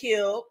didn't get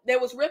killed. They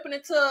was ripping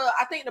into,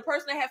 I think, the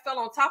person that had fell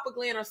on top of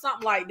Glenn or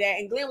something like that,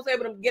 and Glenn was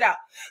able to get out.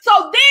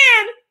 So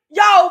then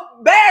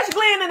y'all bash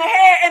Glenn in the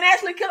head and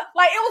actually kill.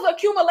 Like, it was an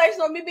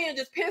accumulation of me being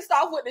just pissed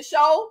off with the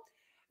show,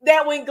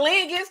 that when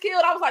Glenn gets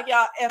killed, I was like,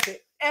 y'all, F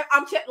it. And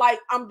I'm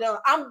done.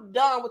 I'm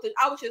done with it.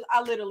 I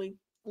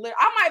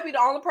might be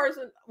the only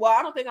person. Well,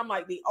 I don't think I'm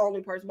like the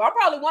only person, but I'm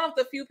probably one of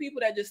the few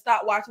people that just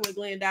stopped watching when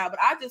Glenn died. But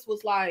I just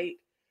was like,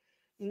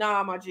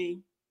 nah, my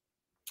G.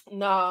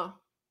 Nah.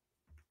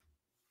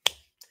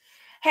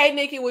 Hey,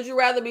 Nikki, would you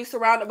rather be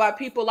surrounded by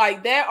people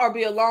like that or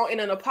be alone in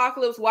an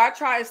apocalypse? Why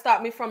try and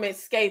stop me from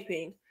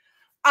escaping?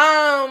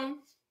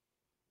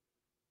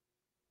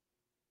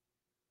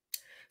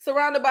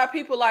 Surrounded by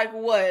people like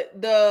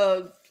what?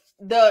 The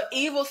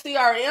evil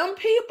CRM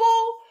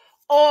people?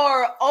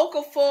 Or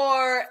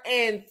Okafor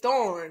and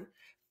Thorne.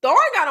 Thorne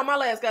got on my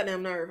last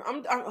goddamn nerve.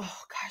 Oh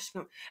gosh.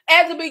 No.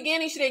 At the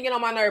beginning, she didn't get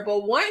on my nerve,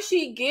 but once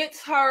she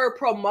gets her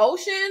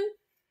promotion,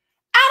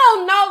 I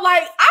don't know.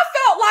 Like, I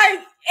felt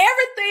like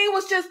everything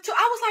was just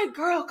I was like,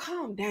 girl,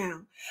 calm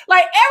down.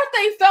 Like,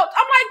 everything felt.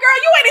 I'm like, girl,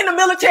 you ain't in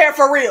the military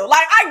for real.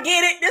 Like, I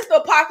get it. This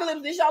the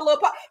apocalypse. This y'all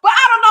little. But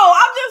I don't know.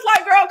 I'm just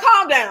like, girl,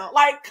 calm down.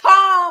 Like,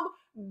 calm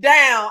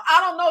down.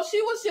 I don't know.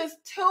 She was just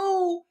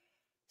too.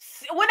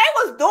 When they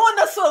was doing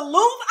the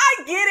salutes,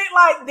 I get it.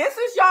 Like, this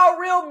is y'all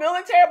real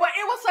military, but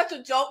it was such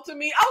a joke to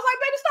me. I was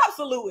like, baby, stop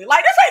saluting.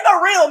 Like, this ain't the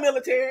real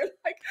military.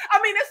 Like,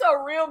 I mean, it's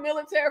a real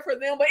military for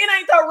them, but it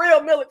ain't the real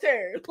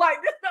military.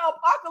 Like, this is the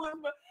apocalypse.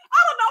 I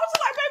don't know.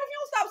 She's like, baby, if you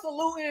don't stop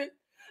saluting,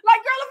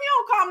 like, girl, if you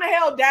don't calm the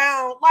hell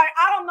down, like,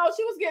 I don't know.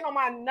 She was getting on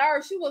my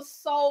nerves. She was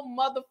so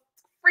mother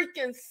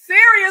freaking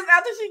serious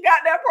after she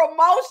got that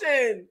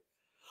promotion.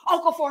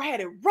 Okafor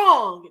had it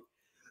wrong.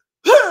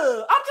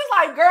 I'm just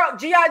like, girl,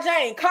 G.I.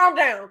 Jane, calm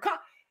down.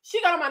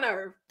 She got on my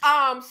nerve.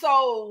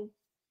 So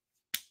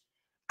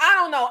I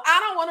don't know. I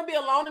don't want to be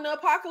alone in the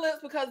apocalypse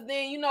because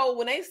then,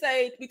 when they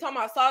say we talking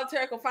about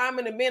solitary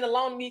confinement and being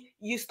alone,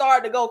 you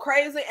start to go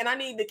crazy, and I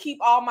need to keep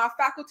all my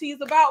faculties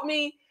about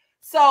me.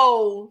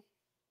 So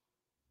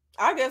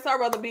I guess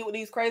I'd rather be with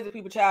these crazy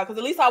people, child, because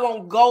at least I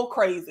won't go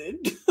crazy.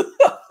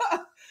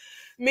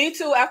 Me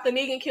too. After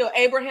Negan killed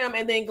Abraham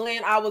and then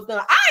Glenn, I was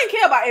done. I didn't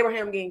care about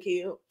Abraham getting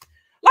killed.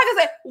 Like I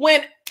said, when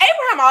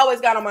Abraham always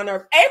got on my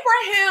nerve.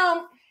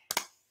 Abraham,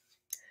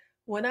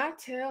 when I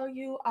tell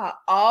you, I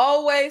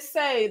always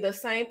say the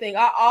same thing.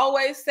 I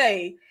always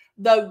say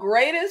the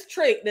greatest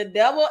trick the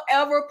devil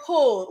ever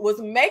pulled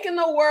was making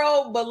the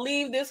world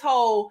believe this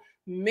whole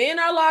Men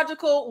are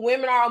logical,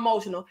 women are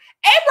emotional.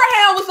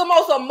 Abraham was the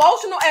most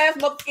emotional ass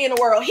motherfucker in the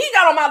world. He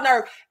got on my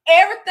nerve.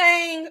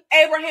 Everything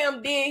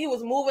Abraham did, he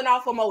was moving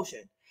off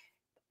emotion.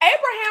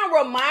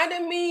 Abraham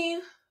reminded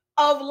me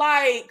of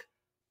like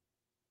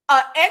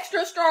an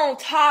extra strong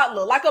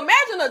toddler. Like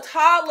imagine a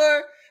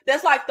toddler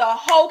that's like the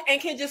Hulk and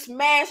can just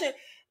smash it.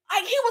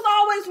 Like he was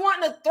always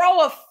wanting to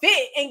throw a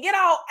fit and get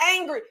all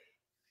angry.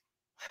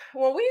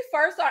 When we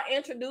first are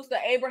introduced to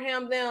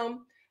Abraham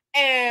them,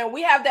 and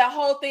we have that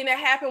whole thing that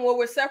happened where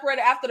we're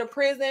separated after the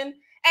prison, and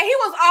he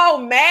was all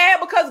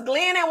mad because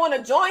Glenn didn't want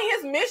to join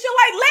his mission.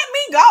 Like, let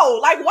me go.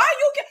 Like, why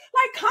you get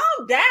like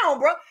calm down,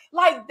 bro?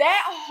 Like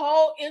that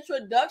whole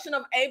introduction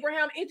of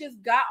Abraham, it just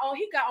he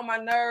got on my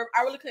nerve.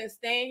 I really couldn't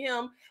stand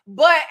him.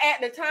 But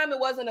at the time, it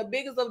wasn't the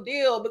biggest of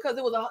deal because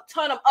it was a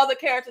ton of other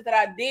characters that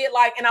I did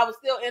like, and I was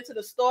still into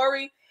the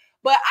story.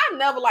 But I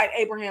never liked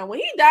Abraham. When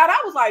he died,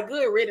 I was like,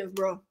 good riddance,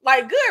 bro.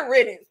 Like, good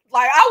riddance.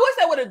 Like, I wish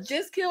they would have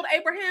just killed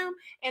Abraham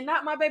and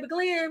not my baby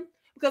Glenn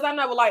because I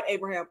never liked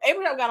Abraham.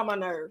 Abraham got on my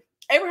nerve.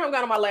 Abraham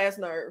got on my last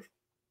nerve.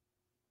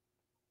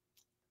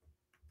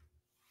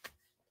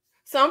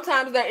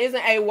 Sometimes there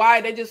isn't a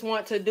why. They just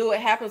want to do it.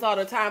 Happens all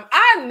the time.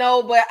 I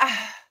know, but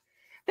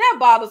that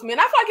bothers me.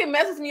 And I feel like it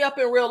messes me up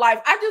in real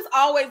life. I just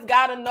always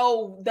got to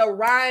know the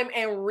rhyme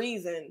and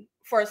reason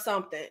for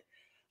something.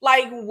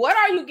 Like, what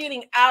are you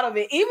getting out of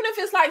it? Even if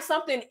it's like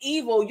something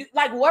evil,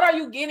 like, what are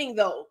you getting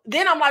though?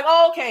 Then I'm like,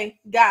 oh, okay,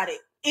 got it.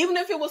 Even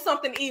if it was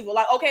something evil,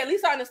 like, okay, at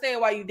least I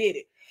understand why you did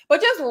it. But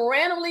just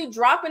randomly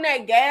dropping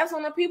that gas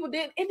on the people,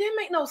 it didn't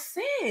make no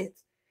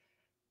sense.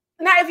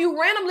 Now, if you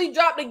randomly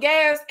drop the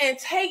gas and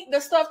take the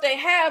stuff they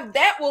have,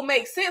 that will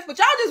make sense. But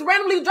y'all just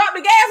randomly dropped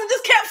the gas and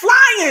just kept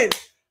flying.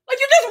 Like,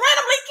 you just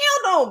randomly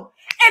killed them.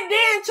 And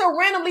then to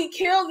randomly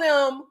kill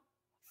them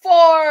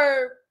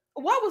for,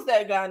 what was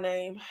that guy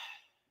name?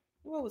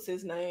 What was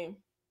his name?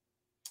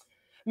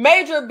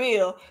 Major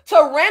Bill.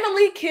 To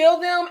randomly kill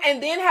them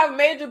and then have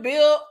Major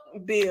Bill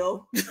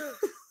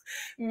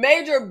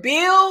Major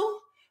Bill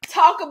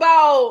talk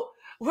about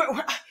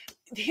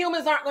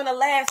humans aren't going to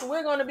last.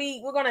 We're going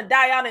to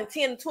die out in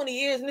 10, 20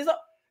 years. And it's like,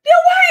 then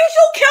why is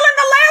you killing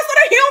the last of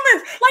the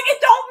humans? Like,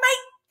 it don't make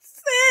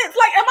sense.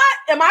 Like,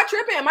 am I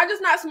tripping? Am I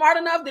just not smart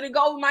enough? Did it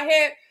go over my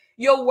head?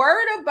 You're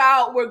worried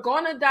about we're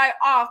going to die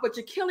off, but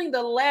you're killing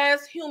the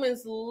last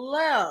humans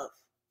left.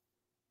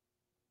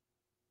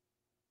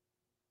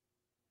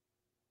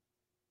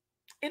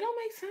 It don't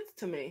make sense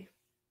to me.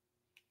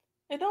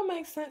 It don't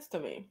make sense to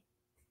me.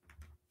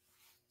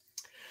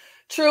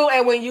 True,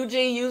 and when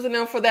Eugene using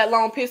them for that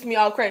long pissed me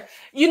off crazy.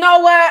 You know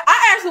what?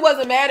 I actually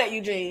wasn't mad at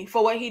Eugene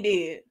for what he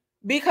did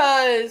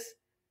because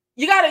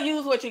you got to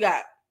use what you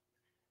got.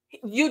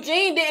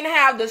 Eugene didn't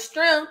have the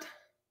strength,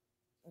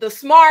 the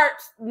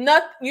smarts,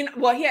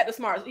 well, he had the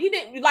smarts. He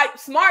didn't like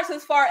smarts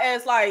as far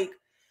as like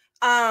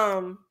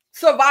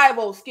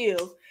survival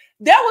skills.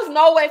 There was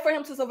no way for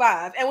him to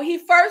survive. And when he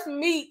first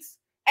meets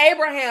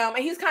Abraham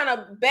and he's kind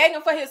of begging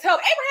for his help,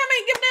 Abraham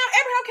ain't giving down.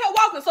 Abraham kept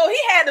walking, so he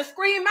had to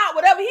scream out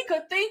whatever he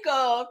could think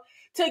of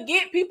to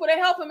get people to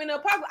help him in the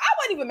apartment. I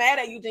wasn't even mad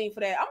at Eugene for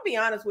that. I'm gonna be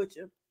honest with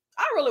you.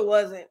 I really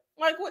wasn't.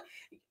 Like, what?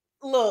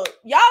 Look,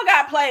 y'all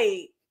got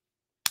played.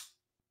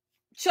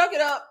 Chuck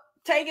it up,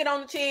 take it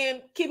on the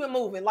chin, keep it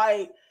moving.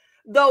 Like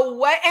the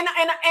way, and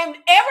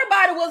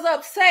everybody was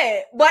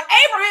upset, but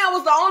Abraham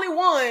was the only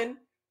one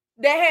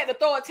that had to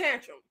throw a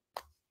tantrum.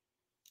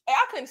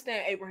 I couldn't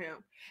stand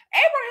Abraham.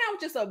 Abraham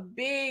was just a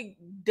big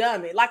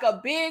dummy, like a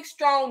big,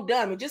 strong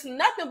dummy. Just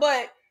nothing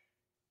but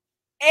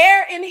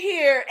air in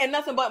here and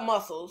nothing but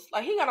muscles.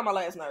 Like, he got on my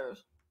last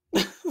nerves.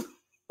 I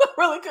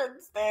really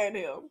couldn't stand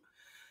him.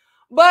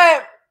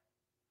 But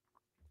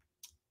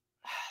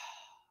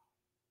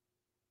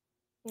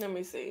let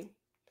me see.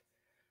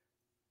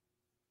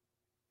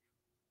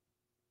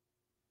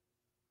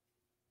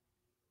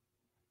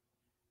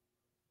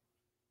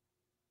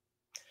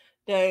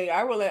 Dang,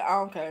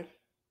 okay.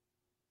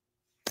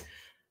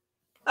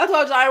 I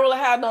told you I really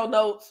had no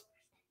notes.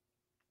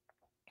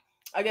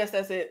 I guess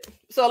that's it.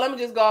 So let me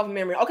just go off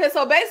memory. Okay,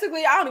 so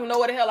basically, I don't even know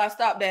where the hell I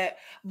stopped at.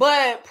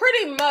 But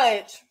pretty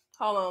much,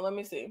 hold on, let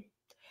me see.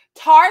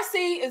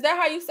 Tarsi, is that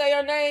how you say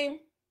your name?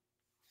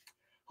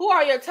 Who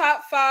are your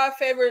top 5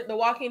 favorite The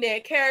Walking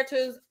Dead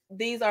characters?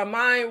 These are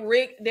mine: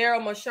 Rick,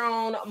 Daryl,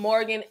 Michonne,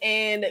 Morgan,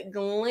 and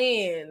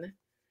Glenn.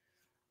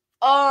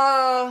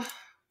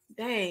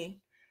 Dang.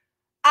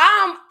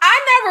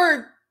 I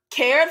never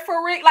cared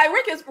for Rick. Like,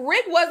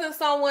 Rick wasn't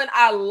someone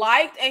I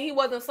liked, and he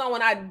wasn't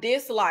someone I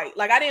disliked.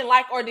 Like, I didn't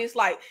like or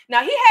dislike.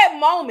 Now, he had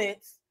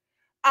moments,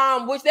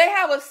 which they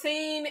have a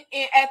scene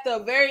at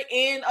the very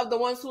end of The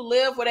Ones Who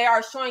Live where they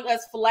are showing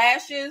us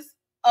flashes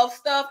of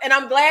stuff, and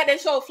I'm glad they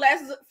show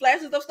flashes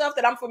of stuff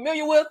that I'm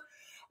familiar with.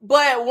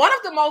 But one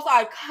of the most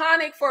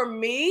iconic for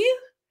me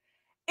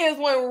is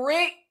when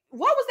Rick,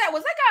 what was that?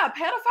 Was that guy a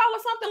pedophile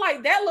or something?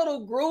 Like that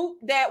little group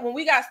that when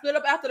we got split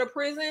up after the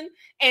prison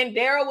and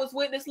Daryl was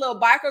with this little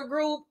biker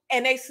group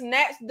and they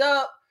snatched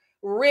up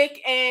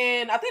Rick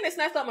and I think they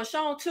snatched up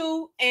Michonne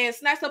too and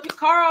snatched up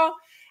Carl,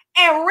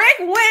 and Rick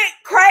went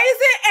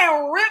crazy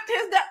and ripped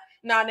his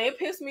Now, they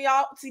pissed me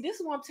off. See, this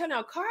is what I'm telling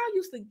you. Carl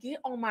used to get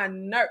on my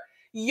nerve.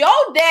 Yo,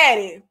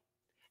 daddy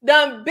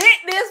done bit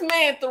this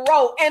man's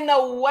throat. And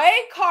the way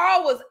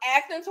Carl was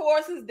acting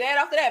towards his dad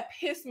after that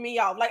pissed me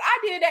off. Like, I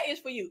did that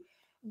ish for you.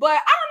 But I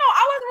don't know.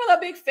 I wasn't really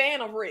a big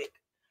fan of Rick.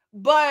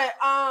 But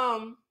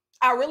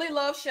I really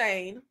love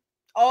Shane.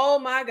 Oh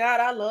my God,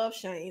 I love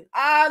Shane.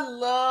 I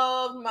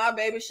love my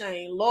baby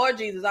Shane. Lord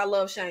Jesus, I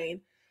love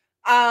Shane.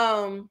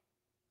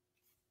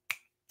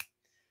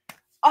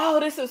 Oh,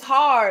 this is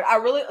hard.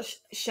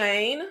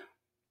 Shane,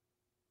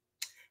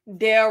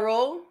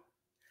 Daryl,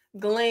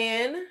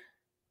 Glenn,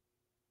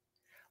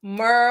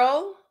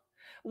 Merle.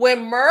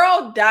 When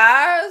Merle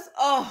dies,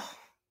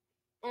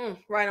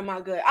 right in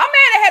my gut. I'm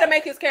mad they had to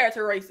make his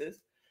character racist.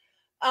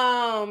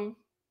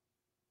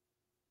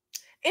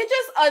 It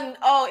just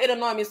it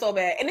annoyed me so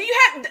bad. And then you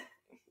had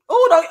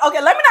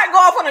okay, let me not go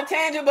off on a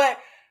tangent, but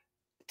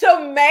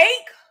to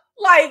make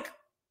like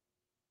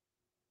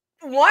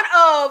one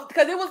of,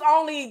 because it was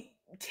only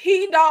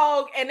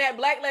T-Dog and that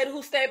black lady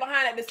who stayed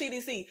behind at the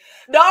CDC.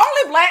 The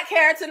only black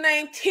character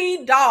named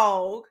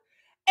T-Dog,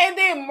 and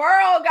then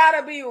Merle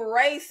gotta be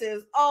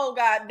racist. Oh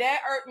God, that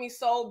irked me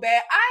so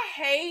bad. I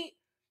hate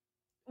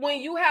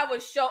when you have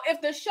a show. If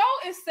the show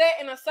is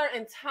set in a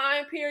certain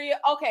time period,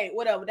 okay,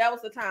 whatever, that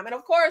was the time. And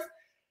of course,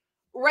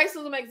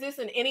 racism exists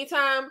in any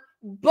time,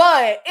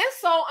 but it's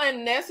so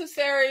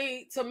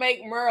unnecessary to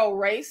make Merle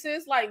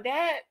racist like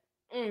that.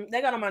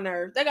 They got on my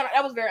nerves.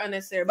 That was very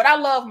unnecessary. But I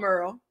love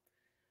Merle.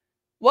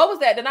 What was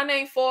that? Did I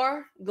name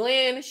 4?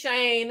 Glenn,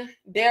 Shane,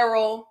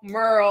 Daryl,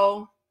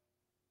 Merle.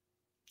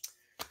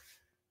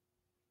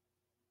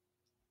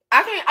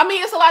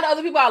 It's a lot of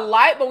other people I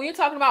like, but when you're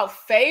talking about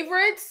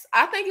favorites,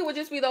 I think it would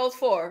just be those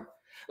 4.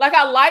 Like,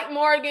 I like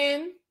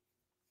Morgan.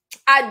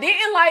 I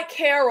didn't like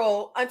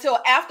Carol until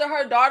after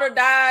her daughter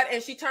died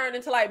and she turned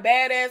into like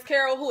badass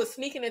Carol, who was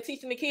sneaking and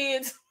teaching the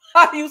kids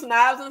how to use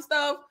knives and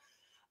stuff.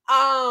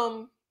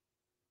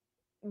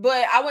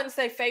 But I wouldn't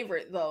say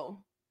favorite though.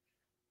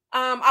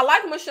 I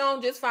like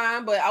Michonne just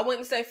fine, but I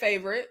wouldn't say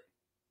favorite.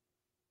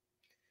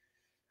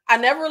 I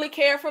never really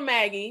cared for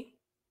Maggie.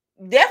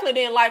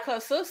 Definitely didn't like her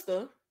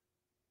sister,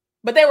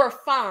 but they were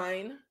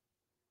fine.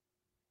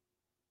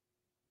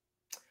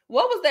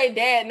 What was their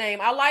dad name?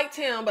 I liked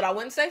him, but I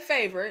wouldn't say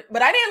favorite.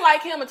 But I didn't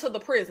like him until the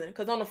prison,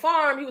 because on the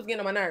farm, he was getting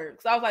on my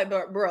nerves. So I was like,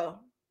 bro,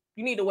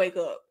 you need to wake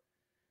up.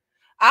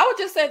 I would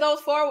just say those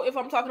 4, if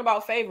I'm talking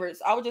about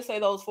favorites. I would just say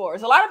those 4.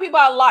 There's a lot of people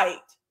I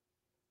liked.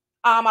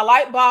 I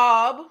like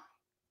Bob.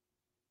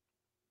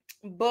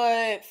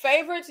 But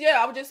favorites, yeah,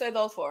 I would just say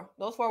those 4.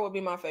 Those 4 would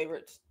be my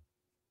favorites.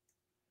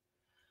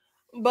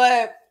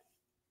 But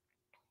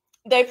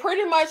they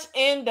pretty much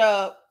end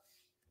up,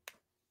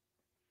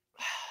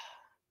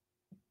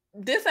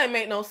 this ain't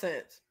make no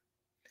sense.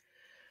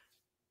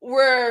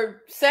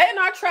 We're setting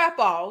our trap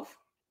off,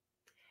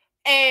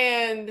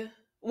 and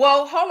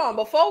well, hold on.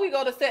 Before we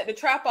go to set the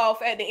trap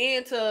off at the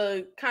end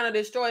to kind of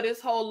destroy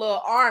this whole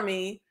little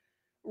army,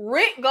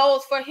 Rick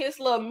goes for his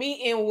little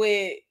meeting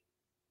with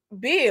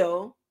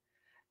Bill,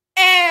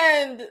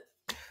 and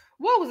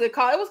what was it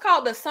called? It was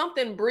called the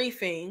something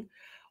briefing,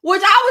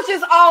 which I was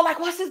just all like,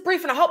 what's this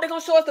briefing? I hope they're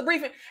gonna show us the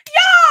briefing.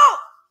 Yo!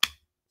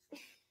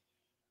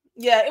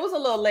 Yeah, it was a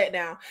little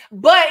letdown,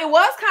 but it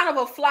was kind of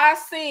a fly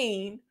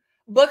scene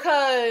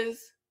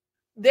because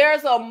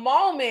there's a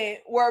moment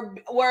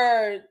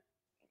where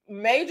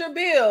Major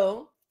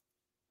Bill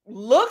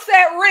looks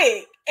at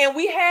Rick, and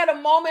we had a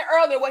moment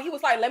earlier where he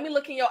was like, let me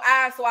look in your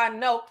eyes so I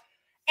know.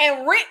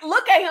 And Rick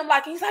look at him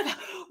like, he's like,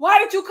 why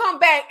did you come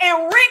back?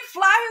 And Rick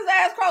fly his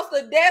ass across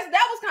the desk.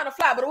 That was kind of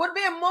fly, but it would have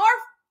been more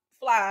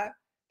fly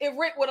if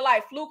Rick would have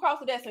like flew across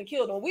the desk and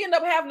killed him. We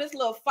ended up having this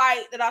little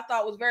fight that I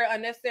thought was very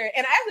unnecessary,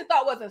 and I actually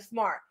thought wasn't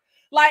smart.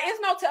 Like,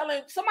 it's no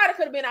telling, somebody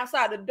could have been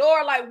outside the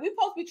door. Like, we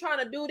supposed to be trying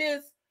to do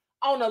this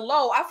on the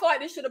low. I feel like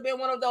this should have been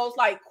one of those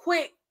like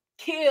quick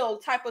kill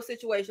type of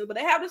situations, but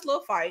they have this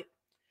little fight.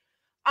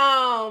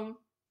 And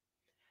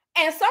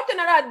something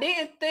that I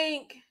didn't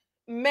think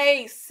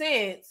made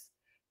sense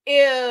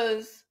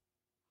is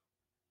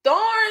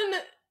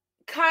Thorne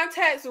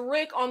contacts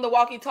Rick on the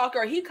walkie-talkie,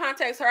 or he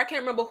contacts her. I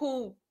can't remember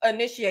who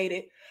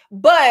initiated,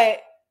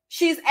 but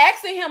she's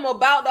asking him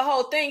about the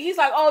whole thing. He's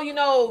like, oh, you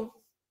know,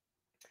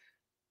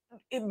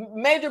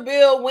 Major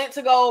Bill went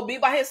to go be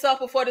by himself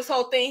before this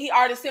whole thing. He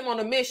already sent him on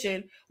a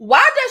mission.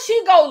 Why does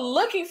she go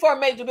looking for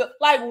Major Bill?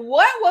 Like,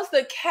 what was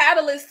the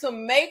catalyst to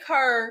make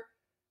her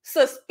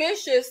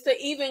suspicious to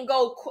even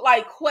go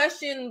like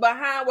question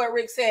behind what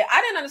Rick said? I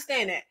didn't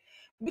understand that,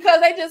 because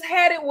they just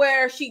had it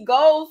where she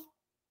goes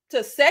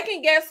to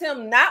second guess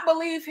him, not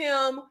believe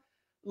him,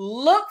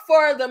 look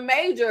for the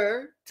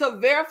Major to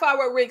verify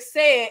what Rick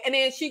said, and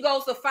then she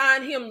goes to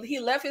find him. He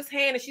left his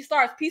hand, and she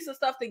starts piecing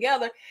stuff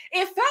together.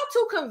 It felt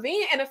too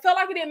convenient, and it felt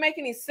like it didn't make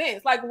any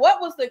sense. Like,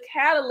 what was the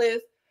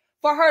catalyst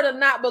for her to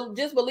not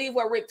just believe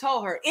what Rick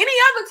told her? Any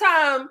other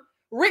time,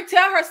 Rick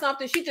tell her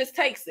something, she just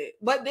takes it.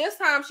 But this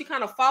time, she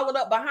kind of followed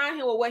up behind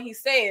him with what he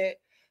said.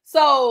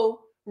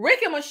 So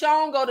Rick and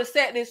Michonne go to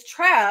set this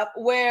trap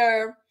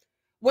where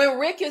when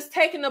Rick is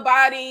taking the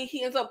body,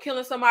 he ends up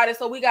killing somebody.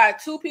 So we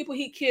got 2 people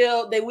he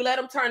killed. We let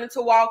them turn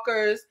into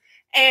walkers,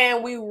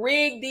 and we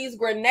rigged these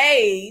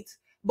grenades,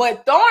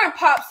 but Thorn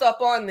pops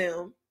up on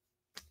them.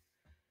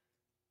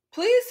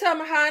 Please tell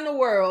me how in the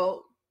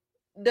world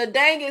the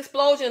dang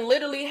explosion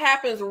literally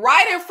happens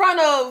right in front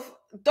of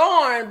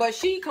Thorn, but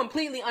she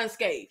completely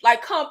unscathed.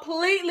 Like,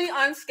 completely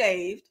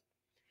unscathed.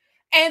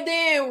 And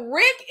then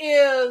Rick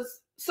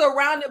is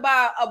surrounded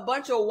by a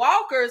bunch of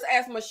walkers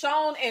as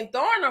Michonne and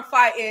Thorn are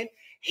fighting.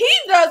 He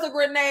does a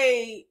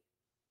grenade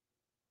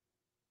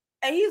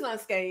and he's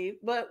unscathed,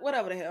 but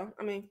whatever the hell.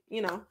 I mean,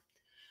 you know.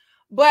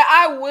 But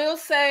I will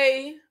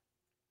say,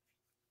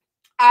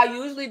 I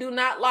usually do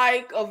not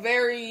like a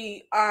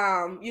very,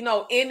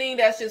 ending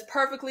that's just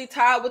perfectly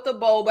tied with a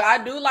bow. But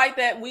I do like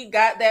that we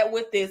got that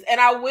with this. And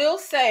I will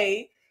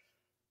say,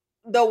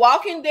 The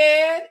Walking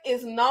Dead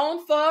is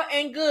known for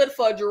and good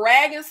for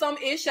dragging some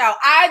ish out.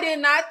 I did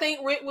not think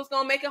Rick was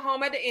going to make it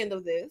home at the end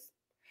of this.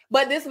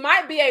 But this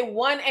might be a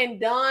one and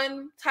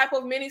done type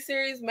of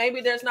miniseries. Maybe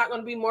there's not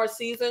going to be more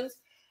seasons.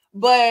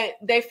 But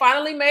they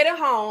finally made it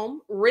home.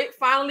 Rick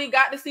finally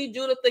got to see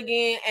Judith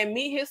again and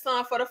meet his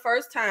son for the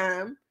first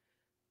time.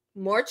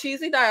 More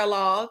cheesy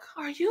dialogue.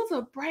 Are you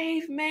the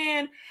brave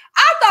man?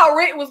 I thought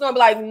Rick was gonna be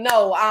like,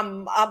 no,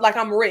 I'm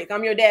Rick.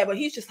 I'm your dad. But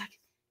he's just like,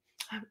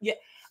 yeah.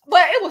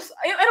 But it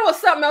was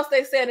something else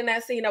they said in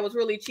that scene that was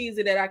really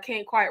cheesy that I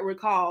can't quite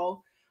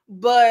recall.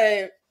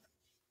 But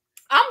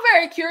I'm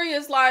very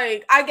curious.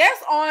 Like, I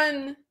guess I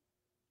feel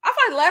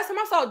like last time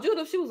I saw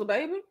Judith, she was a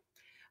baby.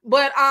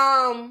 But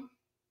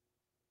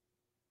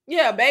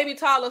yeah, baby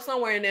toddler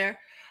somewhere in there.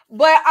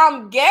 But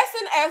I'm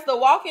guessing as the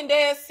Walking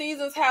Dead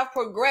seasons have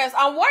progressed,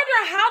 I'm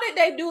wondering, how did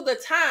they do the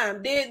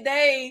time? Did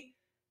they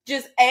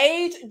just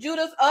age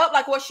Judith up?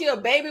 Like, was she a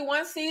baby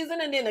one season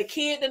and then a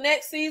kid the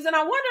next season? I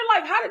wonder,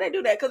 like, how did they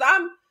do that? Because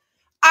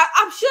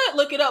I should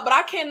look it up, but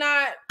I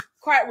cannot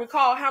quite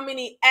recall how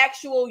many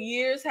actual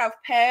years have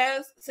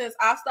passed since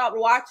I stopped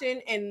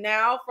watching and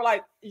now for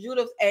like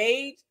Judith's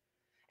age.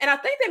 And I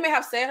think they may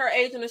have said her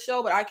age in the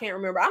show, but I can't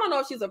remember. I don't know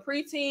if she's a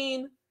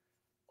preteen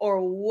or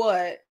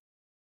what.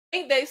 I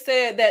think they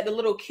said that the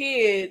little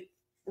kid,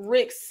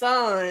 Rick's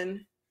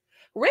son,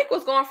 Rick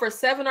was gone for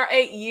 7 or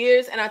 8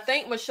 years, and I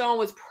think Michonne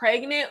was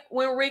pregnant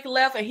when Rick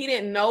left, and he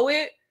didn't know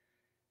it.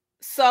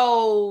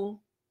 So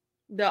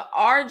the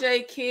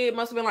RJ kid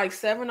must have been like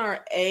 7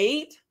 or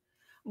 8.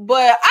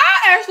 But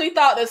I actually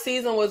thought the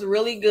season was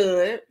really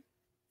good,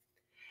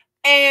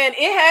 and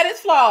it had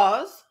its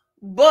flaws.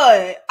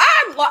 But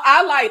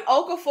I liked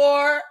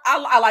Okafor.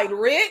 I liked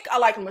Rick. I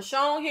liked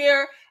Michonne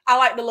here. I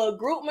like the little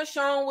group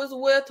Michonne was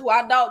with, who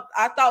I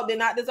thought did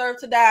not deserve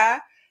to die.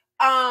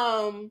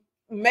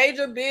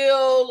 Major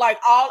Bill, I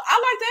liked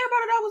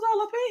everybody that was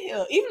all up in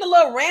here. Even the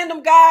little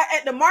random guy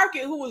at the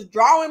market who was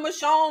drawing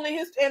Michonne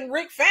and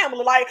Rick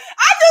family. Like,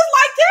 I just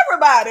liked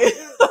everybody.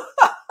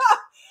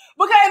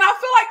 And I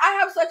feel like I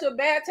have such a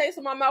bad taste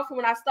in my mouth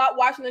when I stopped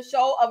watching the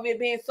show of it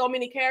being so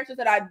many characters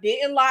that I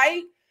didn't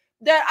like,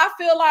 that I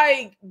feel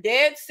like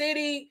Dead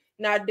City.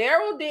 Now,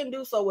 Daryl didn't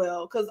do so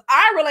well because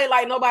I really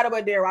like nobody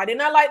but Daryl. I did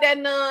not like that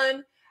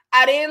nun.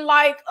 I didn't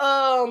like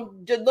the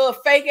little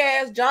fake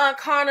ass John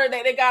Connor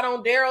that they got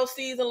on Daryl's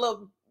season,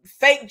 little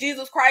fake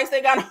Jesus Christ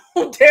they got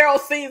on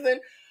Daryl's season.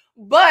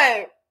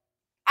 But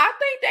I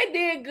think they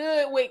did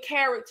good with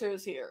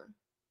characters here.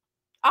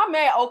 I'm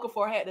mad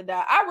Okafor had to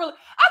die. I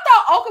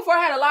thought Okafor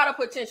had a lot of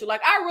potential.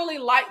 Like, I really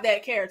liked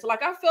that character.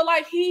 Like, I feel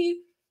like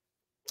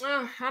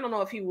I don't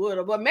know if he would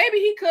have, but maybe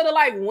he could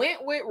have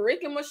went with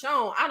Rick and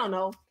Michonne. I don't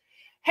know.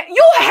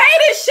 You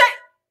hated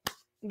shit.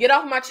 Get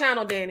off my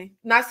channel, Danny.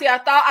 Now, see, I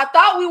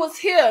thought we was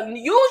here.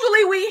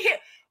 Usually we here.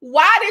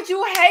 Why did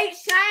you hate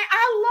Shane?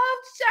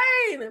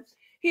 I loved Shane.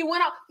 He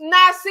went out.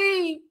 Now,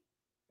 see,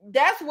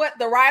 that's what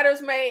the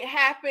writers made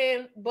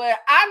happen, but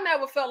I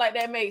never felt like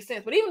that made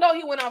sense. But even though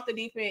he went off the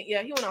deep end,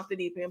 yeah, he went off the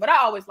deep end. But I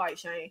always liked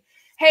Shane.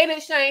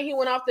 Hated Shane. He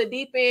went off the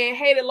deep end.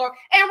 Hated Lori.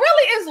 And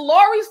really, it's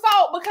Lori's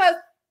fault because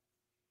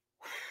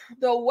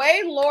the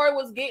way Lori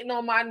was getting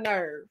on my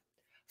nerve.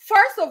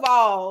 First of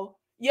all,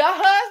 your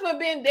husband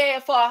been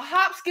dead for a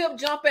hop, skip,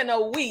 jump in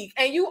a week,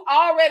 and you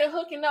already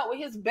hooking up with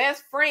his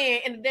best friend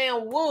in the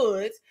damn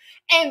woods,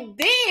 and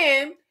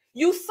then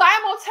you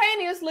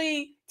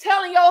simultaneously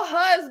telling your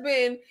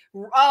husband,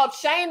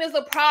 Shane is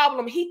a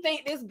problem. He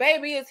think this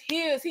baby is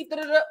his. But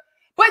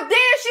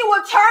then she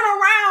would turn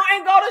around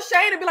and go to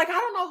Shane and be like, I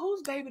don't know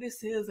whose baby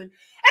this is. And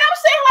I'm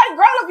saying, like,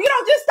 girl, if you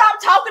don't just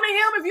stop talking to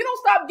him, if you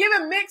don't stop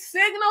giving mixed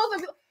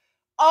signals,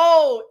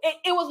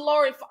 it was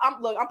Lori.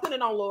 I'm putting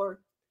it on Lori.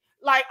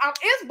 Like,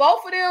 it's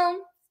both of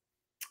them,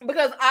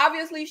 because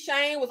obviously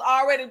Shane was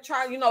already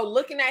trying,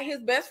 looking at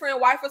his best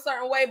friend wife a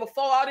certain way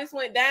before all this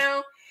went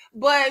down.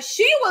 But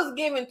she was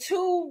given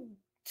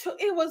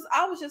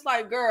I was just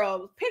like,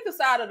 girl, pick a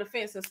side of the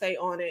fence and stay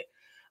on it.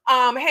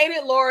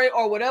 Hated Lori,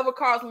 or whatever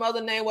Carl's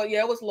mother name was.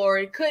 Yeah, it was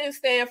Lori. Couldn't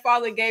stand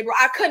Father Gabriel.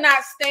 I could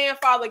not stand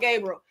Father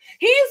Gabriel.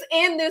 He's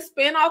in this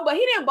spinoff, but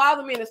he didn't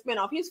bother me in the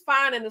spinoff. He's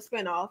fine in the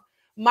spinoff.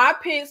 My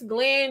picks: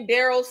 Glenn,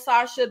 Daryl,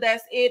 Sasha.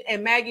 That's it,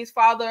 and Maggie's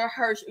father,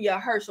 Herschel. Yeah,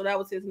 Herschel. That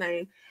was his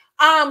name.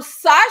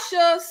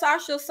 Sasha.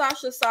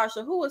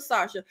 Who was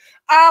Sasha?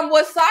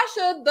 Was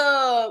Sasha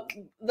the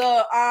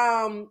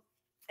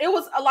It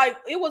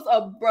was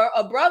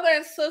a brother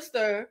and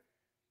sister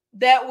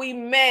that we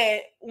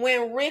met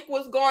when Rick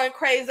was going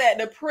crazy at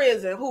the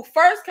prison, who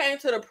first came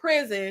to the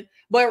prison,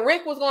 but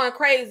Rick was going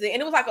crazy,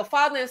 and it was like a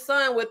father and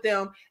son with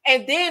them,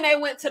 and then they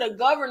went to the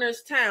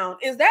governor's town.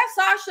 Is that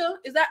Sasha?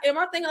 Am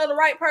I thinking of the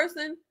right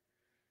person?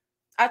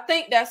 I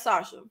think that's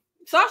Sasha.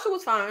 Sasha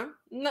was fine.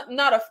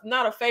 Not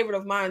a favorite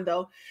of mine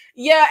though.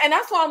 Yeah, and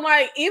that's why I'm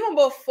like, even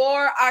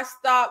before I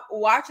stopped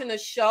watching the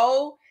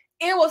show,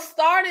 it was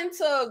starting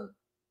to,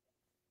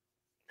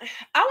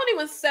 I wouldn't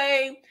even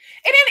say, it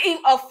didn't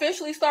even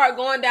officially start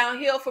going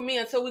downhill for me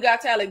until we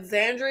got to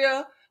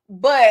Alexandria.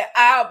 But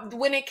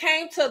when it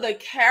came to the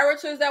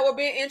characters that were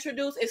being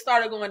introduced, it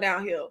started going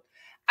downhill.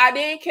 I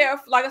didn't care,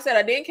 like I said,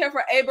 I didn't care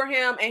for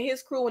Abraham and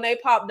his crew when they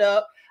popped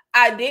up.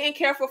 I didn't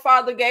care for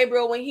Father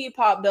Gabriel when he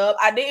popped up.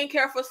 I didn't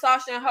care for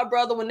Sasha and her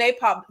brother when they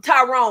popped.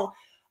 Tyrone.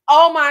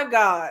 Oh my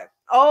God.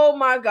 Oh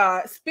my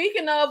God.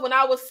 Speaking of, when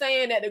I was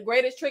saying that the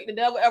greatest trick the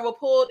devil ever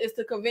pulled is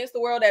to convince the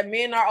world that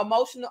men are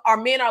emotional, or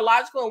men are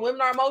logical and women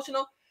are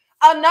emotional.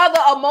 Another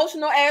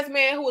emotional ass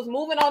man who was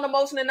moving on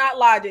emotion and not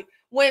logic.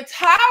 When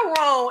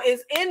Tyrone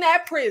is in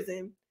that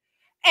prison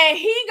and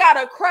he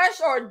got a crush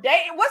or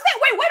dating. What's that?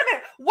 Wait a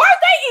minute. Were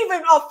they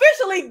even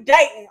officially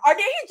dating? Or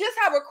did he just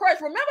have a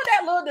crush? Remember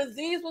that little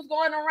disease was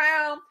going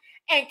around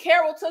and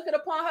Carol took it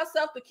upon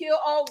herself to kill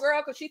old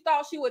girl because she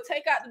thought she would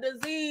take out the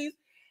disease?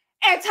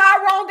 And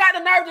Tyrone got the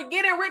nerve to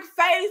get in Rick's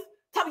face.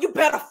 Tell me, you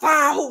better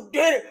find who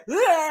did it.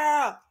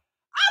 Yeah.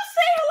 I'm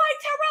saying, like,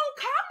 Tyrone,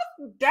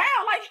 calm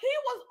down. Like, he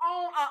was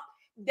on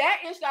that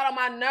inch got on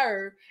my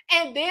nerve.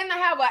 And then to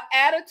have an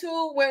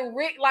attitude when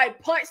Rick,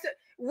 like, punched it.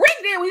 Rick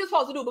did what he was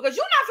supposed to do, because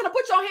you're not going to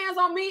put your hands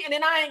on me and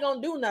then I ain't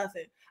going to do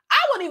nothing. I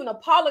wouldn't even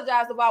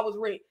apologize if I was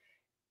Rick.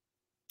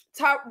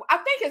 I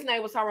think his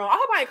name was Tyrone. I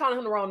hope I ain't calling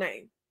him the wrong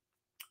name.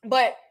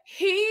 But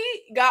he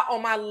got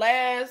on my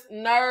last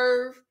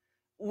nerve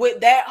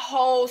with that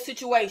whole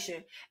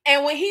situation.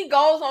 And when he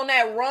goes on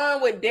that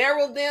run with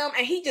Daryl them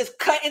and he just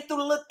cutting through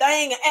the little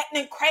thing and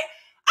acting crazy,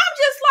 I'm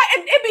just like,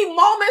 and it be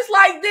moments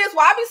like this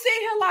where I be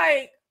sitting here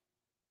like,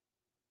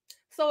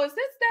 so is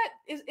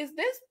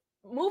this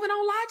moving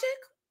on logic?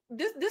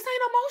 This ain't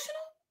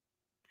emotional?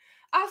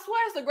 I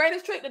swear it's the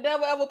greatest trick the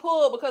devil ever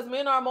pulled, because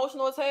men are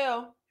emotional as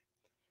hell.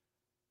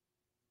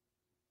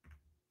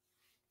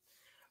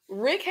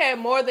 Rick had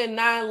more than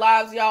 9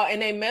 lives, y'all,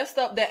 and they messed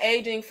up the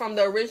aging from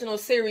the original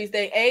series.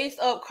 They aged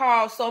up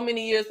Carl so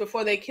many years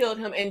before they killed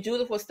him, and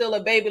Judith was still a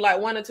baby, like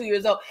 1 or 2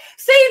 years old.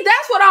 See,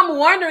 that's what I'm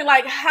wondering.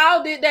 Like,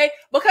 how did they?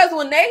 Because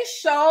when they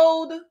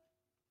showed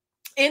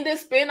in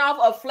this spinoff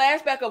a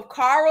flashback of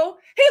Carl,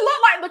 he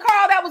looked like the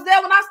Carl that was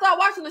there when I started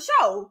watching the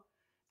show.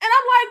 And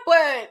I'm like,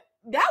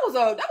 but that was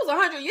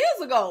 100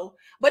 years ago.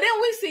 But then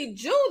we see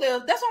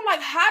Judith. That's why I'm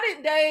like, how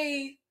did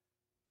they?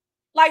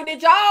 Like,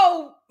 did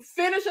y'all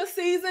finish a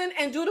season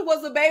and Judith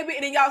was a baby,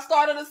 and then y'all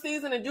started a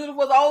season and Judith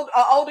was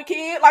an older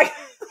kid? Like,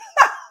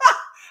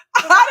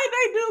 how did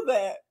they do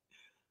that?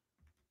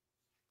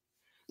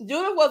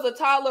 Judith was a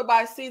toddler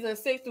by season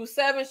 6 through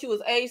 7. She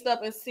was aged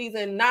up in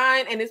season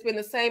 9, and it's been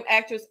the same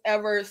actress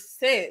ever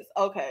since.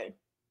 Okay.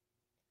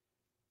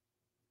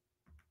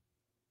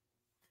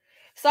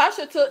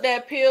 Sasha took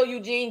that pill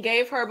Eugene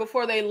gave her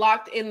before they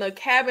locked in the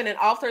cabin and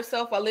offed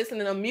herself while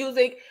listening to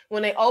music.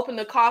 When they opened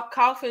the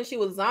coffin, she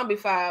was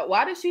zombified.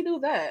 Why did she do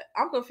that?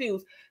 I'm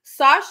confused.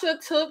 Sasha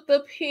took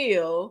the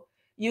pill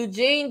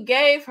Eugene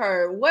gave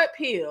her. What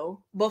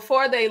pill?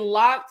 Before they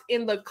locked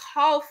in the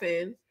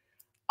coffin,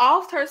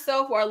 offed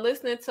herself while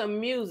listening to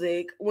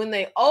music. When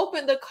they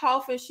opened the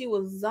coffin, she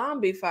was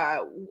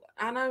zombified.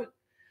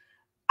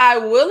 I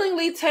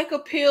willingly take a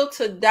pill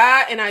to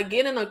die, and I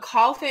get in a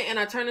coffin and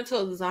I turn into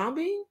a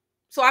zombie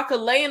so I could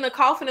lay in the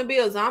coffin and be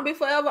a zombie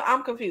forever.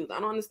 I'm confused. I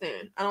don't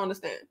understand.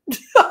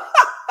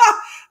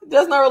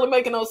 That's not really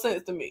making no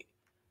sense to me.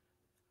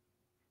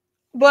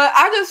 But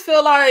I just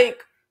feel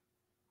like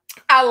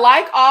I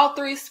like all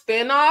 3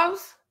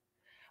 spinoffs,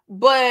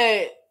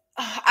 but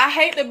I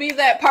hate to be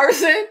that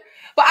person,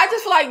 but I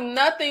just feel like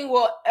nothing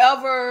will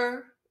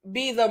ever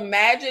be the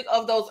magic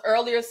of those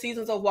earlier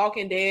seasons of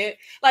Walking Dead.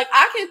 Like,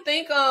 I can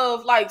think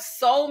of like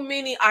so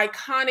many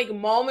iconic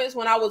moments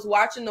when I was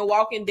watching The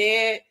Walking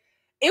Dead.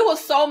 It was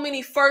so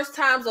many first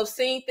times of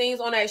seeing things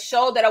on that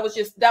show that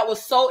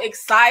was so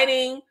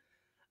exciting.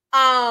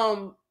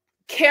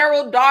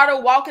 Carol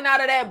daughter walking out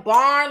of that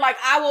barn, like,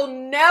 I will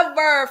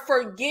never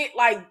forget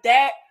like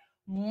that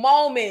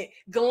moment.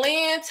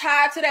 Glenn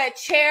tied to that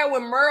chair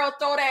when Merle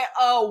throw that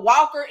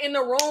walker in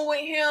the room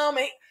with him,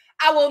 and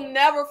I will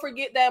never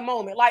forget that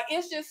moment. Like,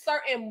 it's just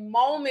certain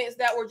moments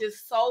that were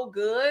just so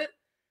good.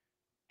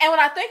 And when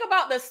I think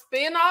about the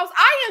spinoffs,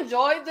 I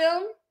enjoyed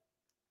them.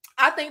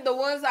 I think the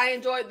ones I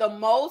enjoyed the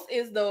most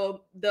is the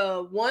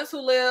Ones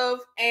Who Live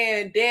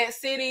and Dead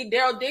City.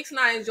 Daryl Dixon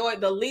I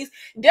enjoyed the least.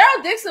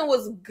 Daryl Dixon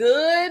was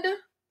good.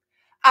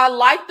 I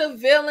like the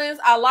villains.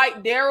 I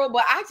like Daryl,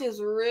 but I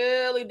just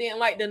really didn't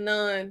like the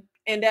nun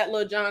and that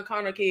little John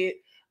Connor kid.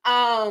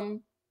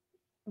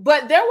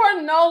 But there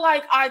were no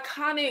like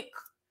iconic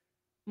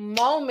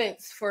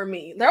moments for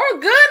me. There were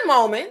good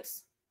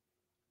moments,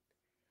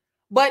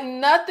 but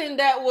nothing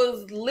that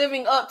was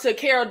living up to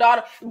Carol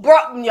Daughter.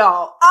 Bro,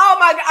 y'all. Oh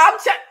my God.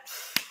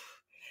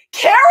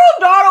 Carol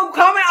Daughter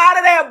coming out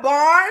of that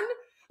barn.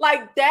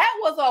 Like, that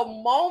was a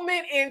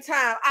moment in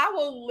time. I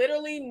will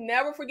literally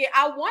never forget.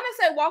 I want to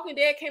say Walking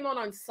Dead came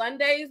on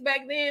Sundays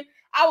back then.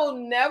 I will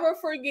never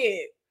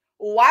forget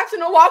watching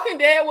The Walking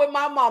Dead with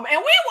my mama. And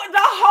we were the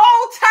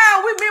whole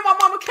time, me and my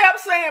mama kept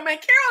saying, man,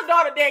 Carol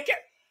Daughter dead.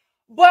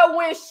 But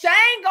when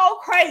Shane go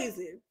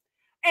crazy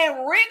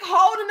and Rick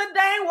holding the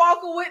dang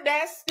walker with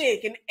that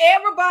stick and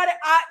everybody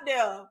out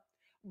there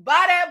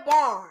by that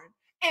barn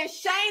and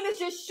Shane is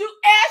just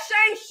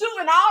Shane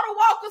shooting all the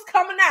walkers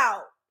coming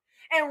out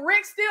and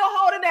Rick still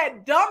holding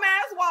that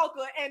dumbass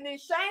walker and then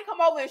Shane come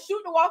over and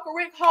shoot the walker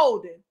Rick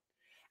holding.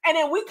 And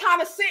then we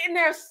kind of sitting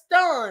there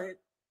stunned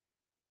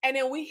and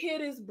then we hear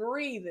this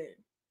breathing.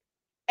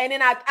 And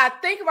then I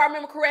think if I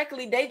remember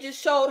correctly, they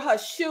just showed her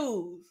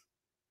shoes.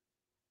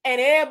 And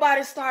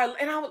everybody started,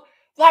 and I was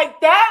like,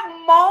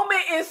 that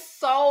moment is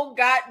so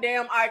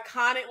goddamn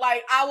iconic.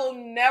 Like, I will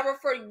never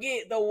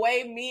forget the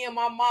way me and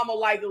my mama,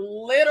 like,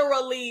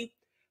 literally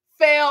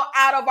fell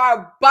out of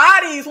our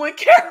bodies when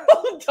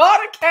Carol's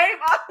daughter came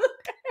out of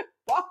that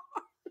bar.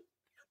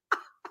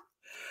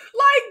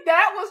 Like,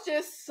 that was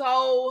just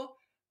so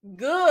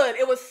good.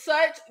 It was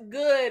such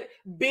good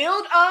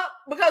build up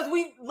because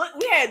we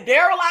had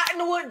Daryl out in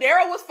the woods.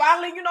 Daryl was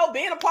finally,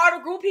 being a part of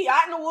the group. He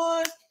out in the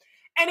woods.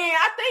 And then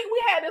I think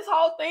we had this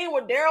whole thing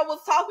where Daryl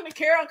was talking to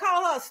Carol and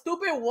calling her a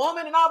stupid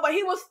woman and all, but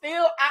he was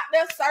still out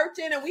there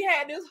searching. And we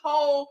had this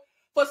whole,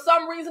 for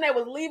some reason, they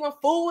was leaving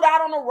food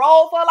out on the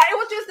road for, like, it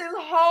was just this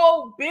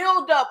whole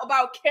build up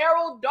about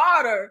Carol's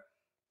daughter.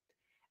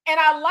 And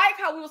I like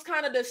how we was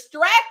kind of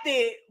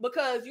distracted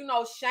because,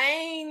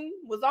 Shane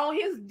was on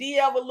his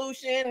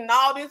de-evolution and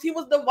all this. He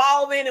was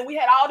devolving and we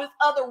had all this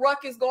other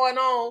ruckus going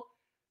on.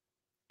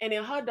 And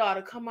then her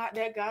daughter come out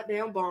that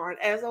goddamn barn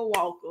as a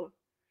walker.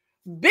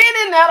 Been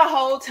in there the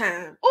whole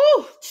time.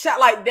 Ooh,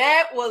 like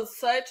that was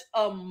such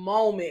a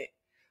moment.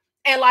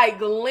 And like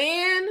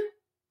Glenn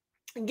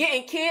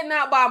getting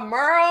kidnapped by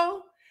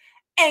Merle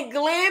and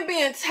Glenn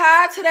being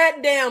tied to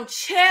that damn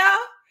chair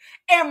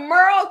and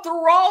Merle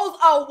throws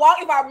a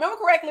walk. If I remember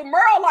correctly,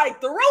 Merle like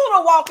threw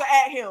the walker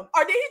at him.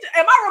 Or did he?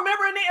 Am I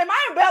remembering it? Am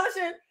I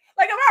embellishing?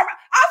 Like,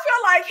 I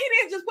feel like he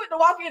didn't just put the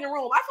walker in the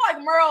room. I feel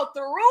like Merle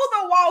threw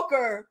the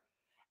walker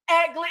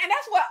at Glenn. And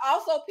that's what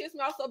also pissed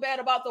me off so bad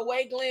about the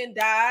way Glenn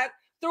died.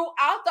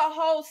 Throughout the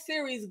whole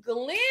series,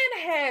 Glenn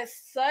had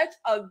such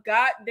a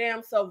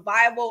goddamn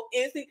survival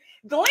instinct.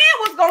 Glenn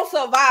was going to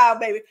survive,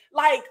 baby.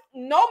 Like,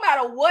 no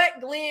matter what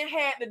Glenn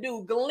had to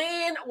do,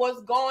 Glenn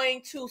was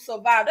going to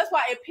survive. That's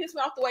why it pissed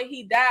me off the way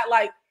he died.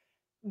 Like,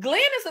 Glenn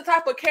is the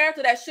type of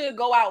character that should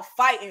go out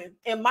fighting,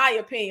 in my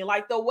opinion.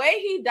 Like, the way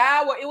he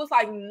died, where it was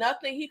like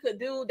nothing he could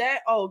do,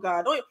 oh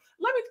God,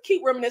 let me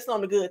keep reminiscing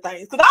on the good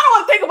things. Because I don't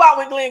want to think about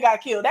when Glenn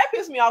got killed. That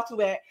pissed me off too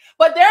bad.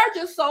 But there are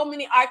just so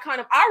many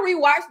iconic. I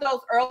rewatched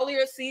those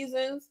earlier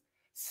seasons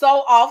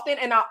so often,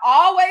 and I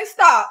always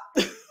stop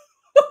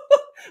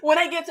when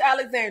they get to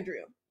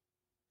Alexandria.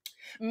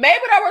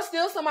 Maybe there were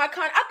still some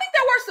iconic. I think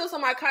there were still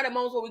some iconic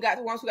moments once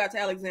we got to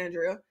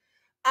Alexandria.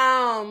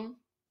 I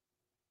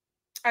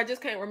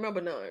just can't remember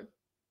none.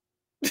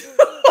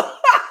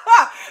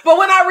 But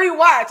when I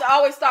rewatch, I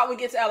always stop when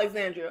we get to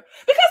Alexandria.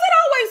 Because it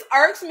always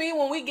irks me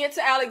when we get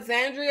to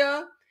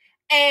Alexandria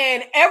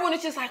and everyone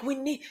is just like, we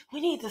need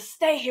to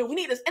stay here. We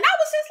need this. And I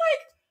was just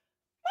like,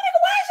 why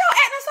is y'all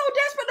acting so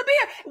desperate to be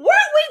here?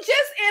 Weren't we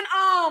just in,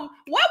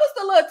 what was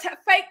the little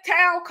fake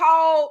town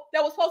called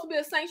that was supposed to be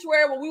a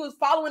sanctuary when we was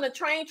following the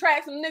train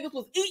tracks and niggas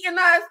was eating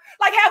us?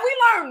 Like, have we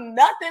learned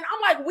nothing?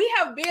 I'm like, we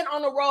have been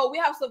on the road. We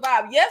have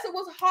survived. Yes, it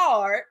was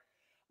hard.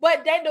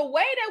 But the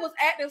way they was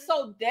acting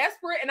so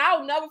desperate, and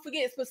I'll never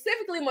forget,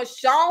 specifically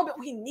Michonne, but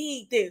we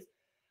need this.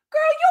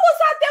 Girl, you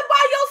was out there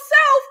by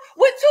yourself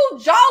with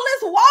two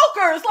jawless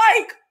walkers.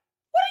 Like,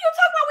 what are you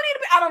talking about? We need to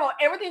be, I don't know.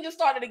 Everything just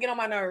started to get on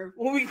my nerve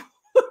when we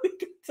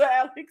get to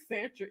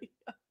Alexandria.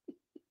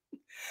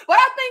 But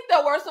I think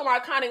there were some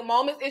iconic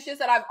moments. It's just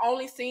that I've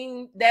only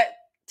seen that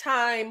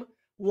time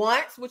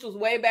once, which was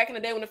way back in the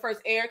day when it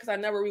first aired, because I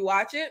never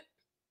rewatch it.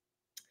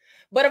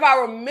 But if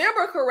I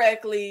remember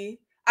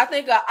correctly, I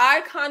think an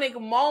iconic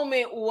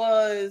moment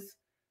was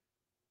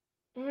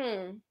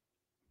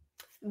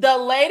the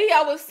lady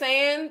I was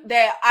saying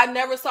that I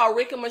never saw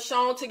Rick and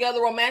Michonne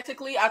together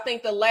romantically. I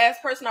think the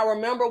last person I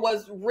remember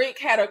was Rick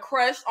had a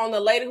crush on the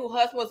lady whose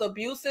husband was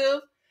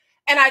abusive.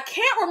 And I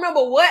can't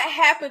remember what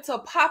happened to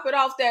pop it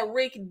off that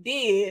Rick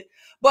did.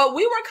 But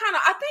we were kind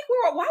of,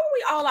 why were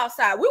we all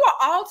outside? We were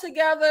all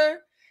together.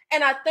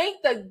 And I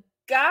think the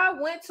guy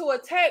went to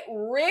attack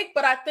Rick,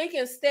 but I think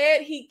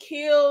instead he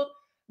killed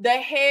the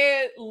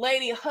head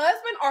lady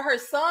husband or her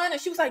son,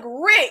 and she was like,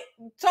 Rick,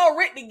 told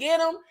Rick to get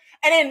him.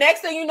 And then next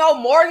thing you know,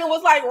 Morgan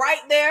was like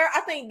right there.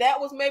 I think that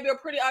was maybe a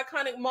pretty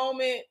iconic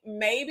moment,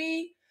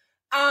 maybe.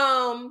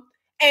 And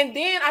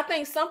then I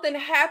think something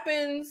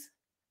happens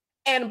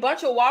and a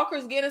bunch of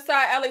walkers get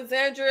inside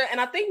Alexandria, and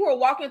I think we were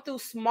walking through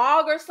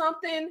smog or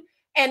something,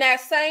 and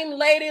that same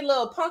lady,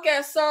 little punk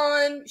ass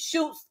son,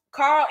 shoots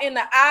Carl in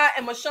the eye,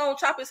 and Michonne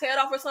chop his head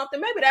off or something.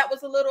 Maybe that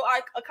was a little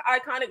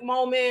iconic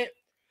moment.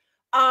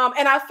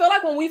 And I feel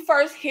like when we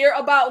first hear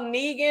about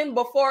Negan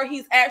before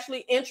he's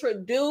actually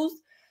introduced,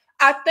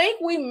 I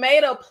think we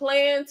made a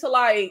plan to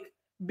like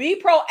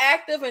be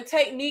proactive and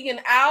take Negan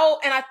out.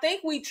 And I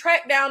think we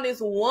tracked down this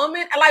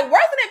woman. And like,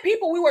 wasn't it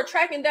people we were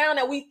tracking down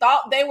that we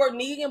thought they were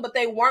Negan, but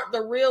they weren't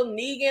the real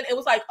Negan? It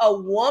was like a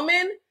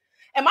woman.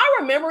 Am I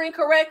remembering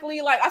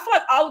correctly? Like, I feel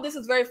like all of this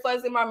is very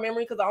fuzzy in my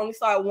memory because I only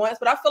saw it once,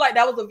 but I feel like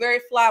that was a very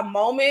fly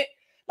moment.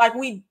 Like,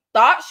 we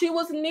thought she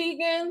was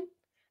Negan,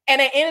 and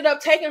they ended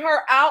up taking her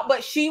out,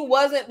 but she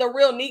wasn't the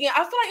real Negan.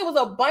 I feel like it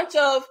was a bunch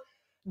of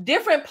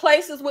different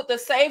places with the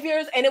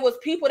saviors, and it was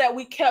people that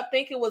we kept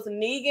thinking was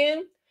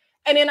Negan.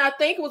 And then I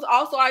think it was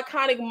also an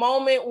iconic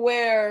moment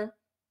where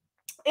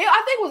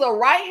I think it was a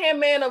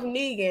right-hand man of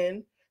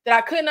Negan that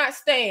I could not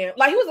stand.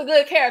 Like, he was a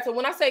good character.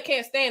 When I say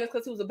can't stand, it's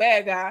because he was a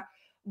bad guy.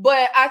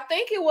 But I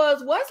think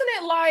wasn't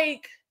it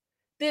like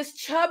this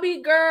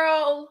chubby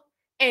girl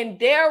and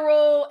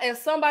Daryl and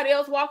somebody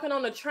else walking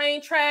on the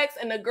train tracks,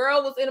 and the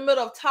girl was in the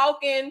middle of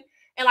talking,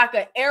 and like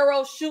an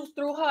arrow shoots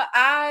through her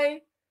eye?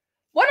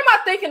 What am I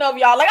thinking of,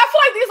 y'all? Like, I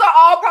feel like these are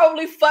all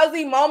probably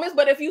fuzzy moments,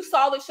 but if you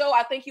saw the show,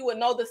 I think you would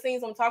know the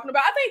scenes I'm talking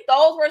about. I think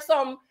those were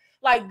some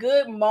like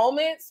good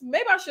moments.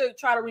 Maybe I should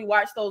try to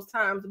rewatch those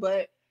times,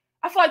 but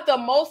I feel like the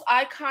most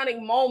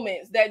iconic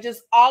moments that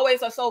just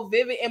always are so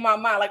vivid in my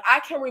mind, like I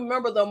can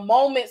remember the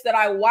moments that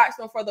I watched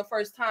them for the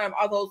first time,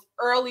 are those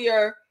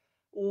earlier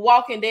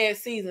Walking Dead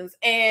seasons.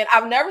 And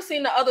I've never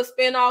seen the other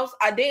spinoffs.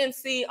 I didn't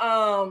see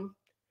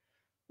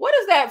what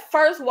is that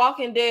first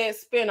Walking Dead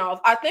spinoff?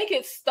 I think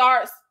it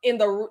starts in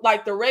the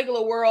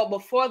regular world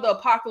before the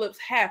apocalypse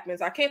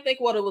happens. I can't think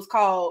what it was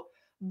called,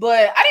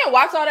 but I didn't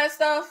watch all that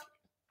stuff.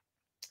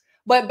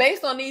 But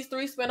based on these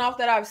 3 spinoffs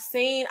that I've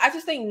seen, I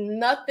just think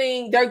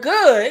nothing, they're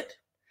good,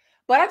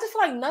 but I just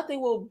feel like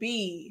nothing will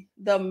be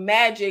the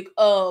magic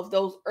of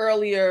those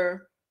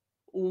earlier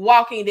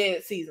Walking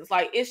Dead seasons.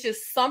 Like, it's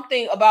just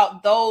something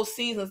about those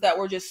seasons that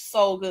were just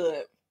so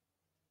good.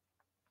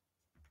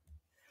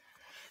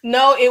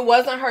 No, it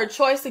wasn't her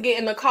choice to get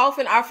in the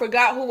coffin. I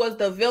forgot who was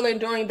the villain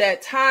during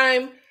that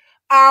time.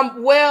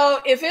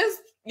 Well, if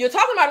you're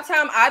talking about the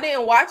time I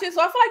didn't watch it,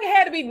 so I feel like it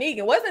had to be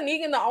Negan. Wasn't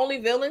Negan the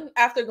only villain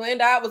after Glenn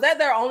died? Was that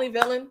their only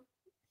villain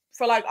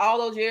for like all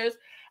those years?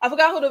 I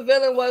forgot who the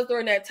villain was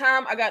during that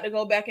time. I got to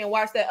go back and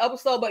watch that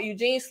episode, but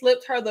Eugene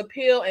slipped her the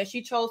pill and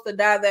she chose to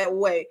die that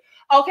way.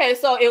 Okay,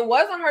 so it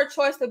wasn't her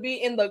choice to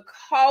be in the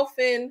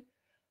coffin,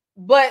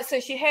 but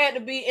since she had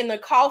to be in the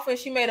coffin,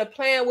 she made a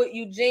plan with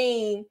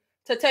Eugene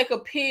to take a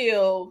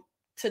pill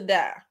to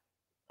die.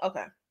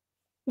 Okay.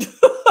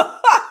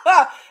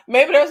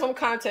 Maybe there's some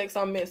context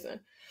I'm missing.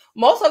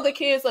 Most of the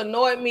kids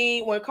annoyed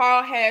me when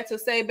Carl had to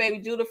save baby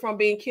Judah from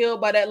being killed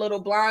by that little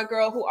blonde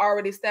girl who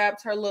already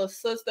stabbed her little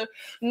sister.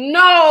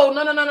 No.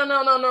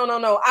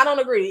 I don't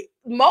agree.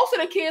 Most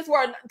of the kids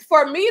were,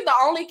 for me, the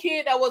only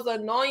kid that was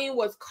annoying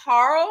was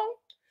Carl.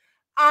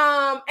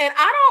 And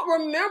I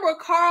don't remember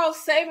Carl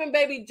saving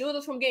baby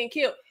Judah from getting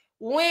killed.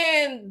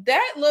 When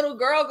that little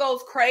girl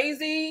goes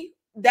crazy,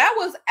 that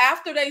was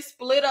after they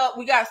split up.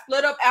 We got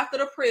split up after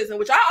the prison,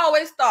 which I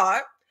always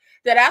thought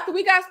that after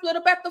we got split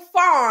up at the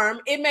farm,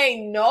 it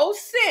made no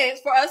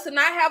sense for us to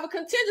not have a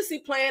contingency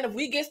plan if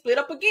we get split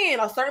up again,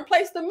 a certain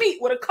place to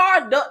meet with a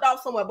car ducked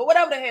off somewhere, but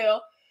whatever the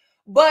hell.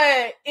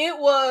 But it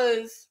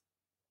was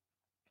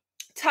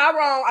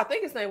Tyrone. I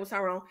think his name was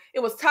Tyrone.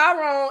 It was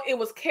Tyrone, it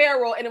was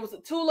Carol, and it was the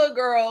 2 little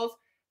girls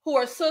who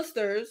are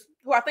sisters,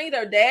 who I think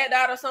their dad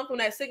died or something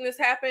when that sickness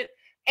happened.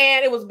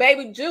 And it was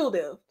baby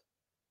Judith.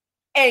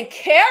 And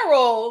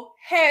Carol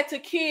had to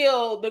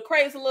kill the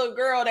crazy little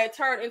girl that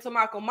turned into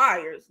Michael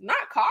Myers.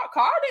 Not Carl.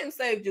 Carl didn't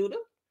save Judith.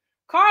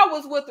 Carl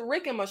was with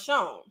Rick and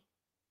Michonne.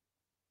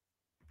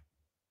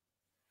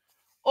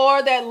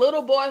 Or that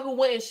little boy who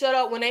went and shut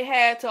up when they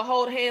had to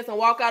hold hands and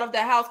walk out of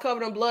that house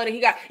covered in blood, and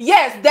he got,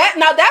 yes,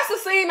 that's the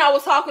scene I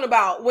was talking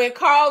about when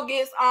Carl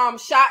gets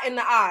shot in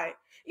the eye.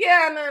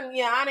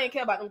 I didn't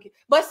care about them kids.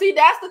 But see,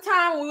 that's the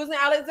time when we was in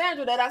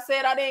Alexandria that I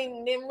said I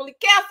didn't really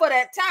care for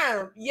that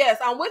time. Yes,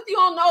 I'm with you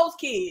on those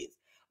kids.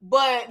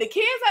 But the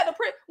kids at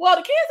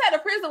the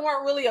prison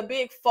weren't really a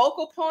big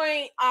focal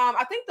point.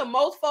 I think the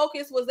most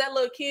focus was that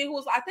little kid who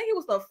was, I think he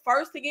was the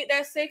first to get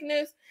that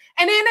sickness.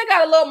 And then they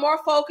got a little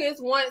more focus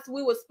once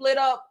we were split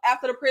up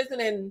after the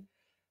prison and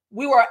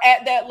we were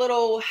at that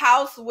little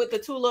house with the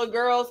 2 little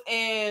girls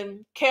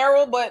and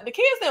Carol. But the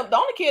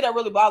only kid that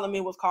really bothered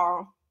me was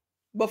Carl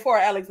before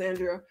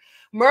Alexandria.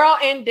 Merle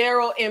and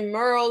Daryl in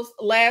Merle's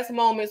last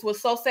moments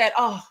was so sad.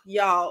 Oh,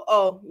 y'all.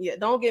 Oh, yeah.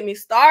 Don't get me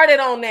started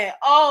on that.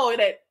 Oh,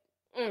 that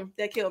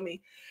killed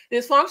me.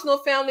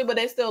 Dysfunctional family, but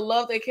they still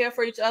love, they care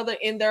for each other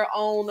in their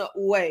own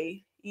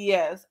way.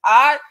 Yes.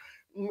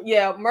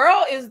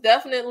 Merle is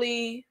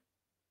definitely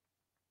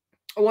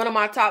one of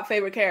my top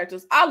favorite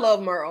characters. I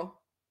love Merle.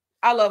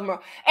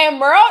 And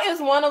Merle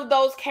is one of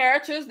those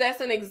characters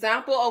that's an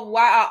example of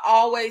why I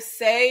always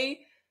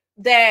say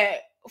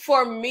that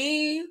for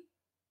me,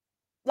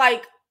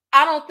 like,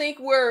 I don't think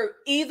we're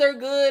either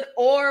good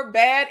or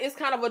bad. It's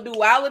kind of a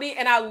duality.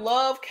 And I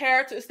love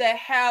characters that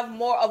have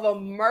more of a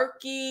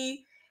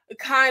murky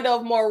kind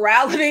of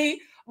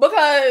morality,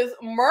 because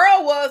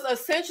Merle was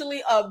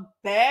essentially a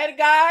bad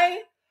guy,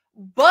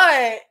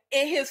 but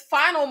in his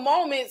final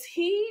moments,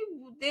 he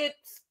did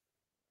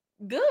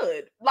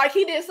good. Like,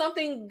 he did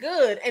something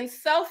good and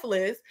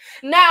selfless.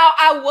 Now,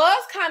 I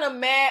was kind of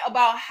mad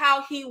about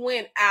how he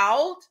went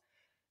out,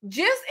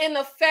 just in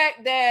the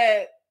fact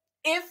that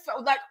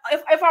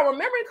if I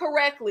remember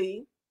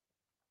correctly,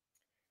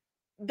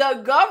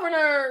 the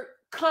governor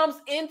comes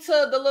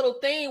into the little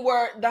thing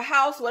where the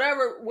house,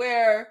 whatever,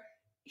 where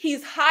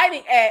he's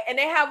hiding at, and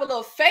they have a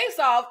little face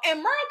off,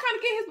 and Merle kind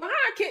of get his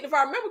behind kicked, if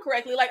I remember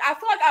correctly. Like, I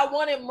feel like I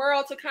wanted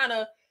Merle to kind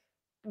of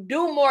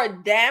do more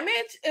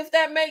damage, if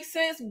that makes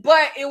sense,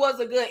 but it was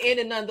a good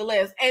ending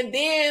nonetheless. And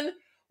then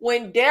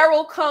when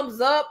Daryl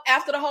comes up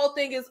after the whole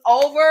thing is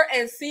over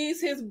and sees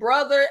his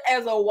brother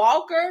as a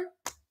walker,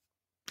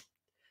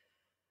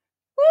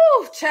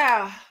 whoo,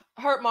 child,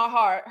 hurt my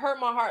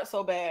heart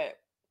so bad.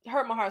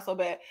 Y'all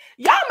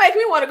make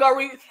me want to go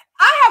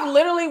I have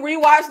literally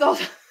rewatched those.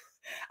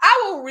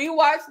 I will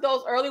rewatch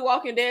those early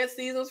Walking Dead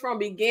seasons from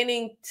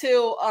beginning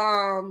till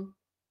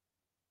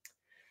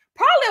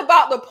probably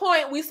about the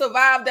point we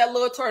survived that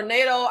little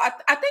tornado. I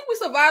think we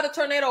survived the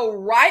tornado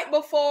right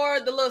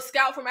before the little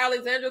scout from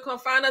Alexandria come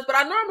find us, but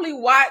I normally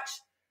watch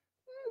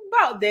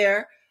about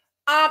there.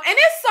 And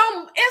it's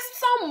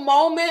some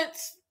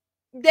moments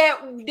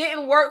that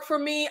didn't work for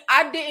me.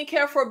 I didn't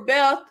care for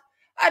Beth.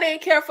 I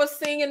didn't care for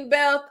singing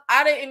Beth.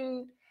 I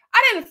didn't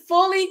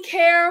fully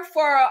care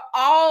for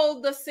all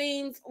the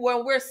scenes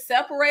when we're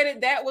separated.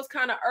 That was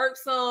kind of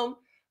irksome.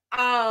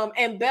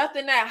 And Beth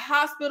in that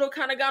hospital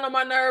kind of got on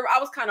my nerve.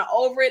 I was kind of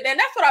over it. And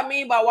that's what I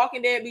mean by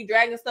Walking Dead be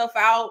dragging stuff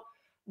out.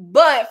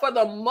 But for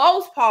the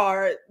most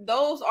part,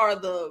 those are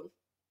the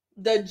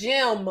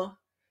gem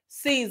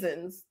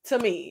seasons to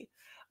me.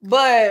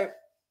 But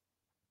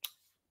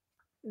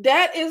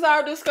that is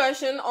our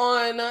discussion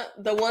on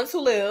The Ones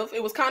Who Live.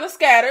 It was kind of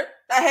scattered.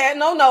 I had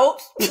no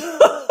notes.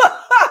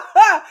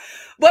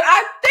 But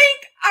I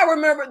think I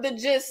remembered the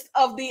gist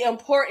of the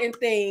important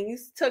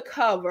things to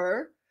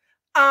cover.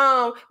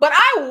 But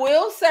I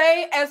will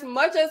say, as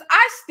much as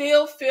I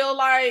still feel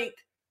like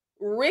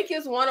Rick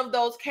is one of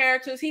those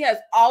characters, he has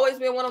always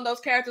been one of those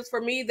characters for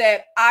me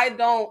that I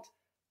don't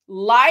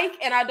like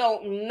and I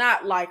don't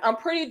not like. I'm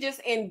pretty just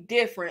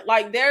indifferent.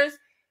 Like,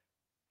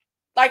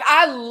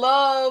 I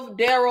love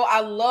Daryl,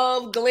 I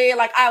love Glenn,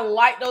 like, I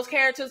like those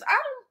characters. I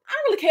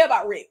don't really care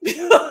about Rick.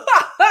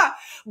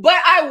 But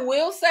I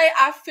will say,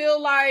 I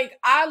feel like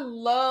I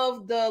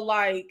love the,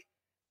 like,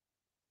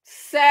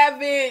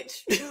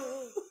 savage,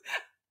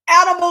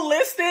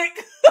 animalistic,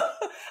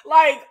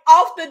 like,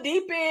 off the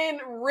deep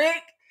end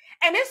Rick.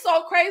 And it's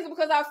so crazy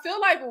because I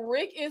feel like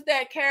Rick is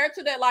that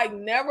character that, like,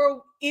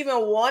 never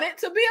even wanted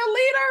to be a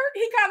leader.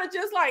 He kind of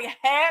just, like,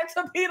 had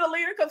to be the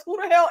leader because who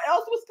the hell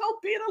else was going to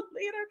be the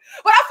leader?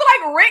 But I feel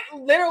like Rick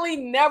literally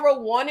never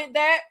wanted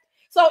that.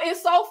 So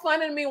it's so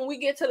funny to me when we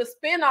get to the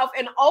spinoff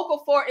and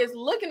Okafor is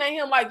looking at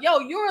him like, yo,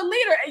 you're a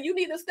leader and you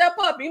need to step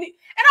up. And I'm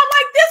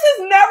like, this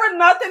is never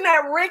nothing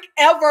that Rick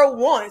ever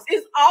wants.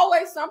 It's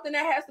always something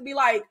that has to be,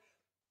 like,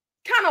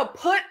 kind of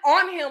put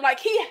on him.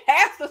 Like, he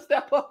has to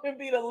step up and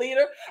be the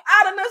leader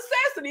out of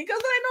necessity because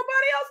there ain't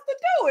nobody else to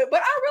do it. But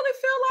I really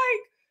feel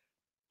like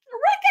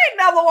Rick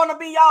ain't never want to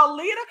be y'all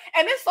leader.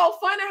 And it's so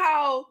funny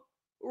how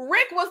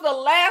Rick was the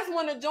last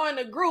one to join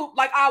the group,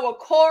 like our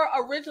core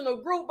original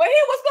group, but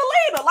he was the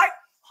leader. Like,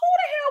 who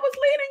the hell was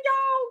leading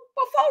y'all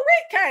before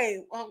Rick came?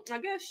 I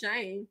guess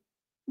Shane.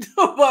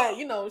 But,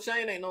 you know,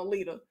 Shane ain't no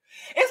leader.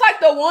 It's like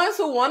the ones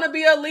who want to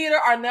be a leader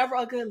are never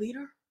a good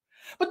leader.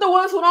 But the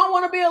ones who don't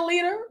want to be a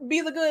leader,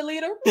 be the good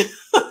leader.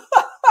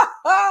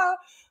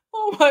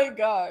 Oh my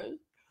gosh.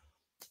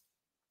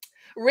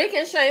 Rick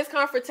and Shane's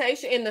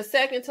confrontation in the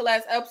second to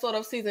last episode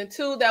of season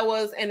 2, that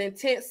was an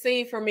intense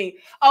scene for me.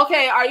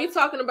 Okay, are you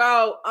talking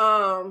about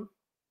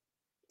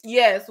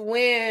yes,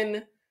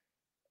 when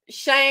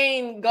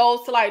Shane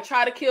goes to, like,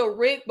 try to kill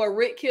Rick, but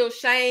Rick kills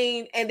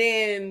Shane, and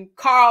then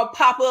Carl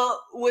pop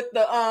up with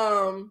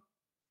the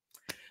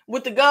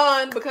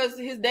gun because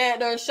his dad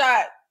done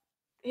shot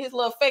his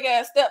little fake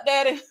ass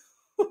stepdaddy.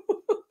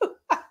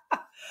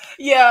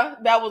 Yeah,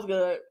 that was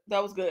good.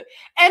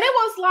 And it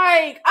was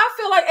like, I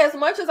feel like as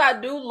much as I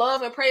do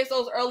love and praise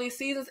those early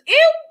seasons,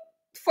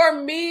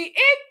 for me,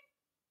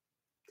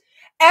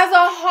 as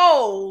a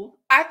whole,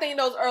 I think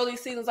those early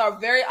seasons are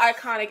very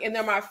iconic and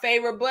they're my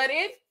favorite, but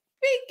it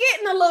be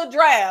getting a little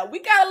drab. We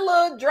got a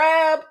little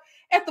drab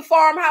at the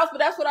farmhouse, but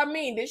that's what I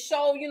mean. This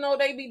show, you know,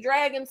 they be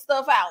dragging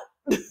stuff out.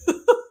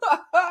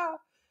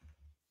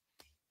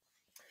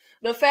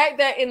 The fact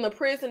that in the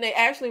prison they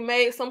actually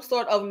made some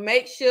sort of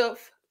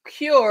makeshift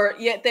cure,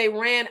 yet they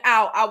ran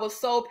out. I was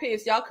so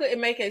pissed. Y'all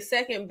couldn't make a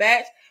second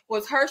batch.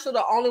 Was Herschel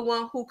the only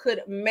one who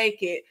could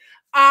make it?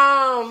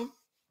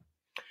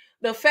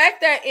 The fact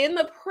that in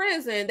the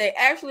prison they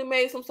actually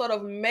made some sort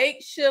of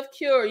makeshift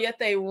cure, yet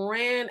they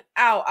ran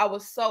out. I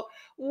was so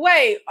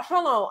wait,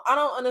 hold on. I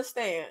don't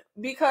understand.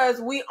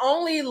 Because we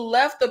only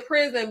left the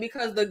prison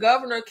because the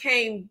governor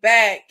came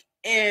back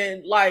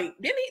and like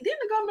didn't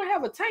the governor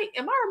have a tank?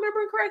 Am I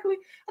remembering correctly?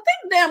 I think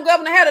the damn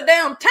governor had a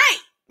damn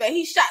tank that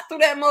he shot through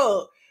that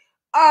mug.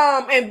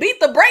 And beat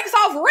the brakes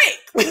off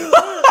Rick.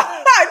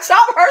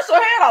 Chop Herschel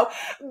head off.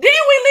 Then we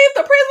leave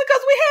the prison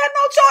because we had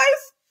no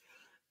choice.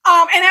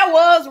 And that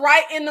was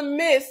right in the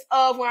midst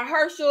of when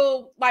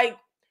Herschel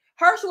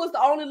was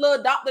the only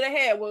little doctor they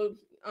had. Was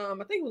I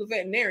think he was a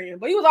veterinarian,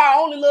 but he was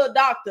our only little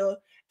doctor.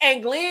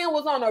 And Glenn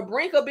was on the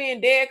brink of being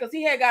dead because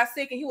he had got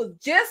sick and he was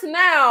just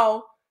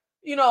now,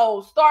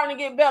 starting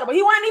to get better. But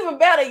he wasn't even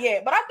better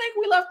yet. But I think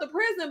we left the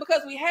prison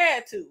because we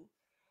had to.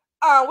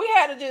 We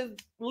had to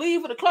just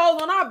leave with the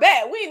clothes on our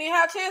back. We didn't even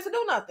have a chance to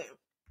do nothing.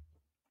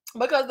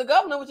 Because the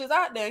governor was just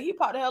out there. He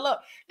popped the hell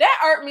up. That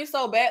hurt me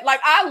so bad. Like,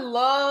 I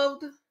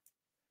loved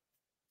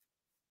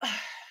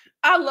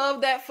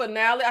that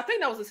finale. I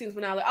think that was the season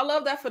finale. I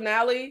love that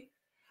finale.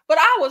 But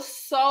I was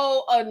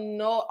so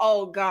annoyed.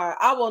 Oh, God.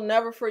 I will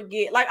never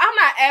forget. Like, I'm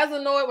not as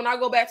annoyed when I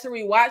go back to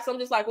rewatch. So I'm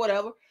just like,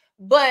 whatever.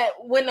 But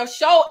when the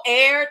show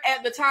aired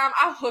at the time,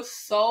 I was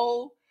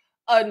so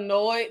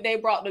annoyed they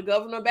brought the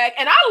governor back.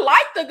 And I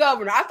liked the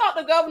governor. I thought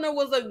the governor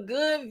was a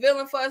good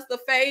villain for us to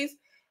face.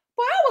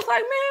 But I was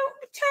like,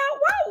 man, child,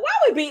 why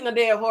are we beating a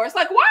dead horse?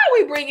 Like, why are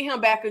we bringing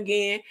him back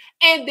again?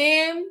 And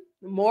then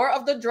more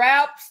of the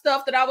drab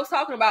stuff that I was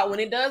talking about. When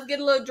it does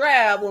get a little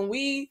drab, when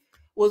we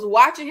was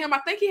watching him, I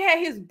think he had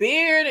his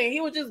beard and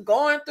he was just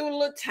going through a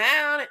little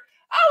town. And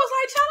I was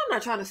like, child, I'm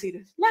not trying to see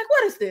this. Like,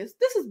 what is this?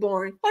 This is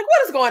boring. Like,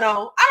 what is going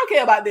on? I don't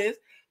care about this.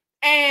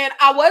 And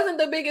I wasn't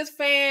the biggest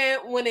fan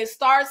when it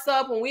starts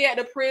up, when we at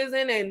the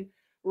prison and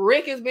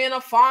Rick is being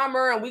a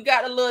farmer and we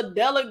got a little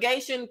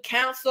delegation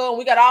council and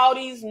we got all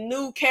these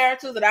new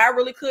characters that I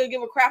really couldn't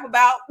give a crap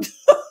about.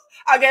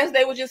 I guess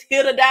they were just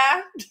here to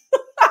die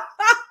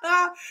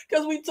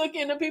because we took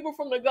in the people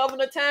from the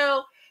governor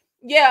town.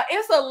 Yeah,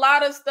 it's a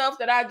lot of stuff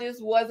that I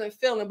just wasn't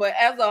feeling. But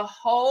as a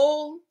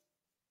whole,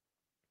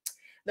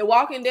 The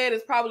Walking Dead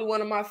is probably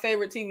one of my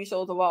favorite TV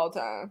shows of all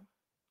time.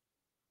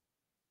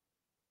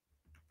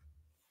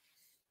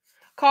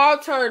 Carl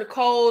turned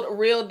cold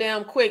real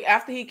damn quick.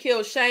 After he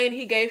killed Shane,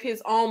 he gave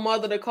his own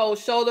mother the cold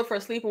shoulder for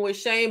sleeping with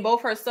Shane.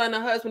 Both her son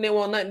and husband didn't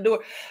want nothing to do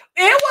it.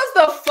 It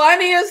was the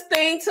funniest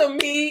thing to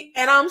me,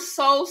 and I'm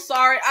so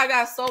sorry. I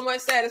got so much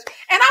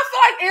satisfaction. And I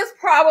feel like it's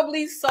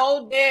probably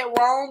so dead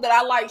wrong that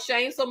I like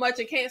Shane so much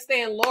and can't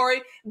stand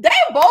Lori. They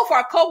both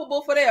are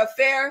culpable for their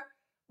affair,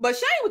 but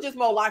Shane was just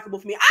more likable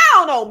for me. I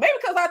don't know, maybe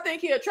because I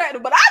think he's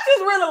attractive, but I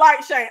just really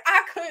like Shane.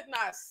 I could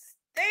not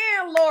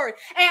stand Lori.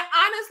 And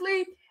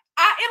honestly,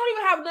 it don't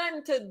even have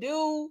nothing to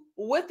do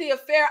with the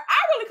affair. I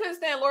really couldn't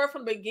stand Laura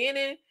from the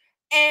beginning.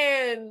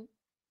 And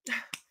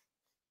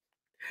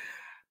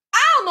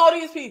I don't know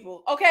these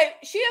people. Okay,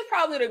 she is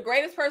probably the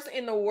greatest person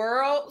in the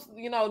world.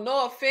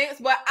 No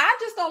offense, but I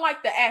just don't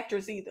like the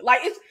actress either.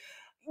 Like,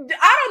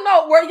 I don't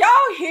know. Were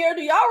y'all here?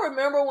 Do y'all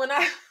remember when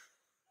I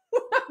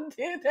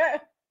did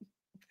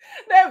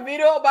that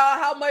video about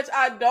how much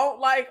I don't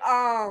like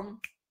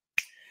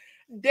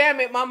damn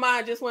it, my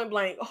mind just went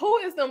blank. Who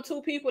is them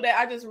two people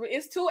that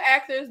it's two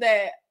actors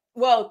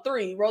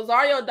three.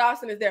 Rosario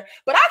Dawson is there.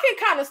 But I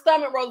can kind of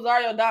stomach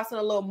Rosario Dawson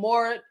a little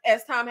more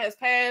as time has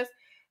passed.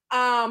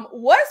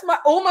 What's my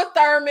Uma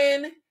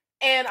Thurman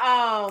and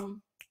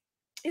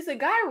is it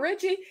Guy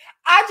Ritchie?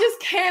 I just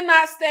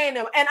cannot stand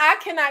them. And I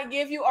cannot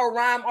give you a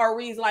rhyme or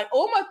reason. Like,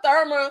 Uma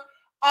Thurman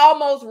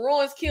almost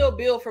ruins Kill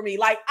Bill for me.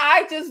 Like,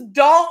 I just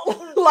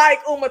don't like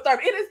Uma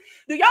Thurman.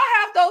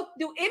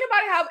 Do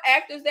anybody have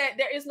actors that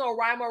there is no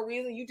rhyme or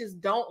reason, you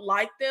just don't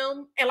like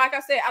them? And like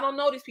I said, I don't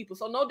know these people,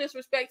 so no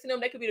disrespect to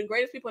them. They could be the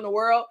greatest people in the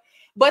world.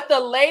 But the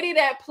lady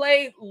that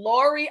played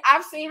Lori,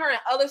 I've seen her in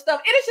other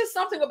stuff. It is just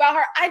something about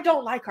her. I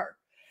don't like her.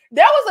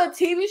 There was a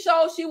TV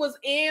show she was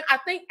in, I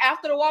think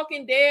after The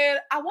Walking Dead.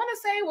 I want to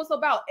say it was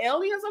about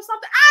aliens or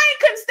something. I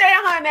couldn't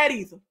stand her in that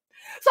either.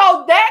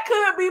 So that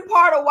could be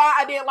part of why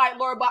I didn't like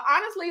Lori. But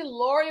honestly,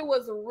 Lori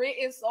was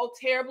written so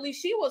terribly.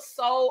 She was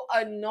so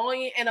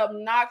annoying and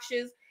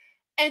obnoxious.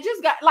 And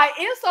just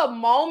it's a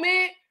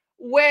moment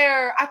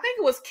where I think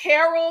it was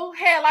Carol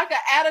had like an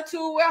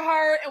attitude with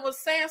her and was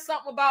saying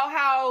something about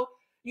how,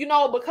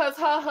 because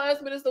her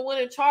husband is the one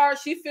in charge,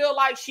 she feel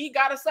like she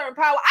got a certain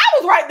power. I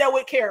was right there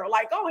with Carol.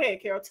 Like, go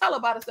ahead, Carol, tell her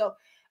about herself.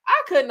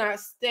 I could not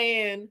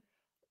stand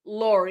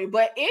Lori,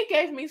 but it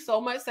gave me so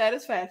much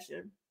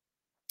satisfaction.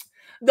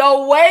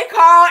 The way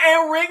Carl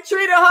and Rick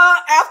treated her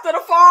after the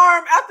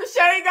farm, after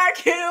Shane got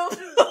killed.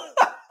 Because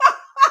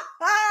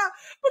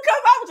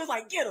I was just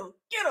like, get her.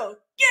 Because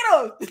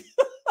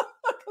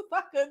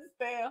I couldn't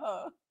stand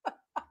her.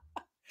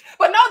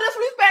 But no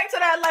disrespect to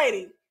that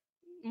lady.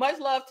 Much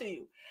love to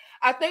you.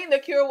 I think the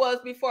cure was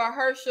before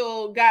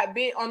Herschel got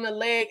bit on the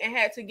leg and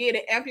had to get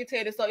it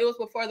amputated. So it was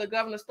before the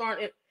governor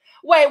stormed it.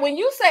 Wait, when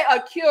you say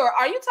a cure,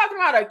 are you talking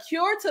about a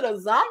cure to the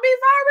zombie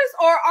virus,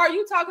 or are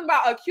you talking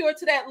about a cure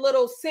to that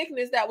little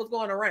sickness that was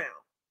going around?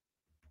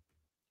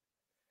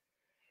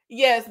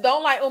 Yes,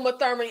 don't like Uma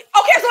Thurman. Okay,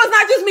 so it's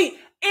not just me.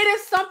 It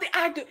is something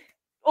I do.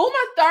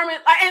 Uma Thurman,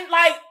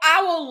 like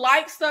I will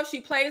like stuff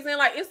she plays in.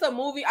 Like, it's a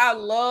movie I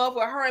love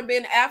with her and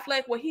Ben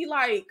Affleck where he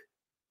like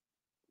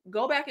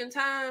go back in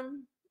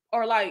time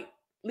or like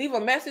leave a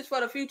message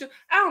for the future.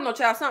 I don't know,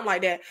 child, something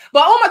like that.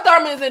 But Uma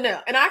Thurman is in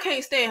there, and I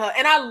can't stand her.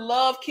 And I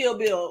love Kill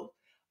Bill.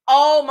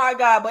 Oh my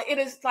God! But it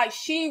is like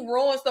she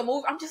ruins the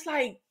movie. I'm just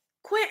like,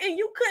 Quentin,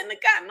 you couldn't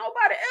have got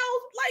nobody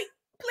else. Like,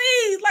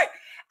 please, like.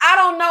 I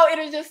don't know. It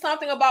is just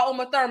something about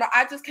Uma Thurman.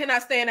 I just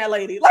cannot stand that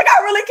lady. Like,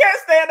 I really can't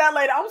stand that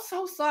lady. I'm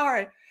so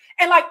sorry.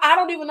 And like, I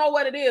don't even know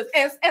what it is.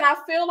 And I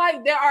feel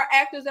like there are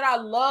actors that I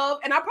love,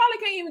 and I probably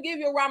can't even give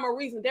you a rhyme or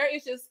reason. There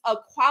is just a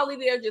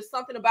quality. There's just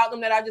something about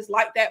them that I just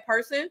like that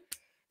person.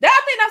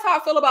 I think that's how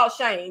I feel about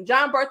Shane.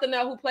 John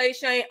Berthenel, who played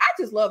Shane, I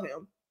just love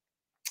him.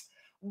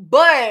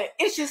 But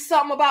it's just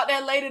something about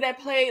that lady that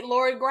played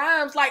Lori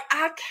Grimes. Like,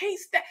 I can't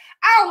stand.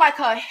 I don't like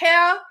her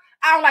hair.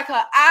 I don't like her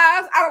eyes.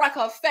 I don't like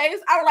her face.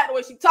 I don't like the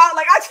way she talks.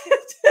 Like, I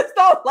just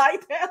don't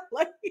like that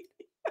lady.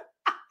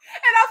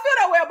 And I feel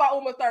that way about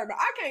Uma Thurman.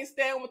 I can't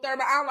stand Uma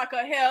Thurman. I don't like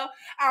her hair.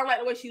 I don't like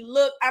the way she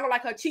looks. I don't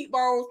like her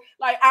cheekbones.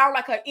 Like, I don't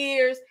like her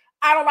ears.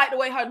 I don't like the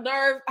way her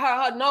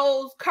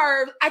nose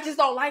curves. I just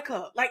don't like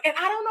her. Like, and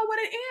I don't know what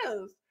it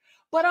is.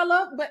 But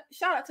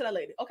shout out to that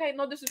lady. Okay,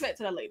 no disrespect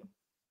to that lady.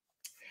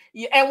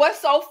 Yeah, and what's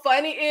so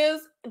funny is,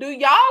 do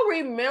y'all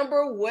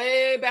remember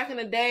way back in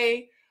the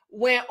day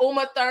when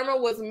Uma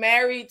Thurman was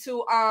married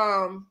to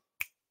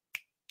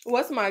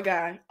what's my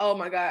guy? Oh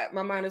my God,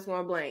 my mind is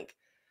going blank.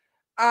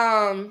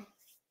 Damn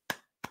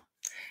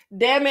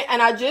it!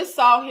 And I just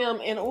saw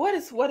him in what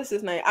is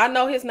his name? I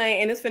know his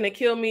name, and it's finna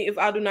kill me if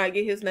I do not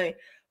get his name.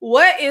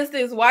 What is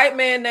this white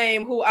man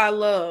name who I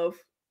love?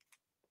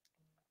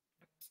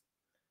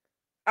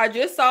 I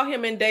just saw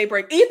him in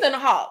Daybreak. Ethan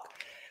Hawke.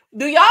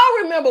 Do y'all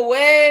remember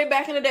way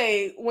back in the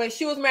day when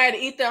she was married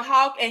to Ethan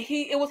Hawke, and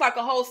it was like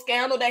a whole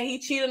scandal that he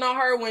cheated on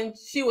her when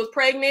she was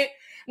pregnant?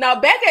 Now,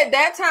 back at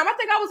that time, I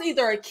think I was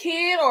either a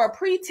kid or a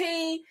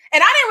preteen,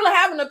 and I didn't really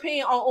have an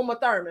opinion on Uma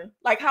Thurman,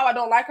 like how I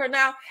don't like her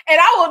now. And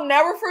I will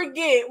never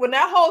forget when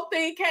that whole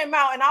thing came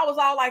out, and I was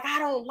all like, I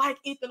don't like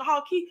Ethan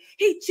Hawke.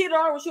 He cheated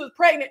on her when she was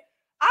pregnant.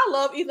 I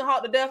love Ethan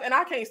Hawke to death, and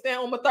I can't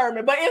stand Uma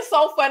Thurman. But it's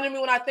so funny to me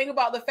when I think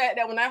about the fact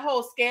that when that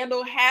whole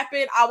scandal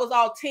happened, I was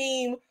all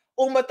team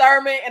Uma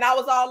Thurman, and I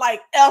was all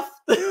like, F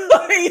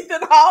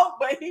Ethan Hawke,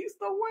 but he's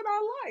the one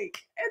I like,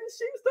 and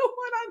she's the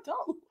one I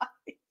don't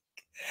like.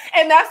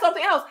 And that's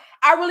something else.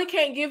 I really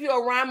can't give you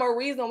a rhyme or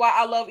reason why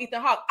I love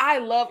Ethan Hawke. I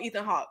love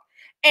Ethan Hawke.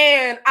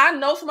 And I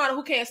know somebody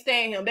who can't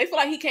stand him. They feel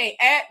like he can't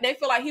act. They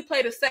feel like he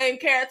played the same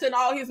character in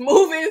all his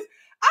movies.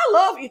 I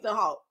love Ethan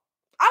Hawke.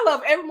 I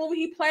love every movie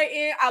he played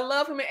in. I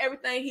love him in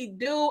everything he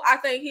do. I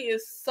think he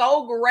is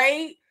so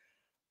great.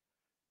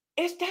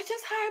 That's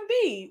just how it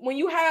be. When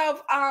you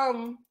have,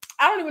 I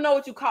don't even know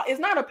what you call it. It's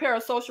not a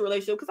parasocial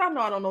relationship, because I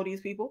don't know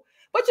these people.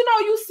 But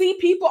you see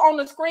people on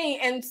the screen,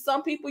 and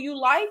some people you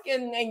like,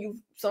 and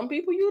some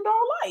people you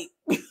don't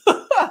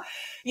like.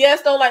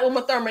 Yes, don't like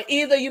Uma Thurman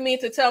either. You mean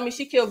to tell me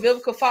she killed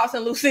Vivica Fox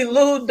and Lucy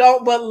Liu?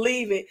 Don't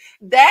believe it.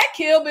 That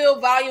Kill Bill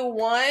Volume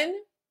 1,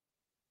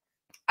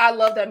 I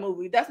love that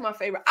movie. That's my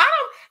favorite.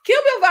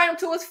 Kill Bill Volume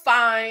 2 is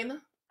fine.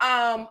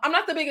 I'm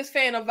not the biggest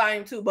fan of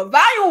Volume 2, but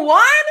Volume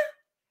 1,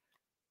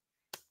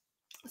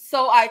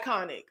 so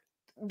iconic.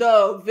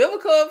 The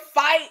Vivica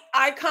fight,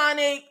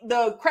 iconic.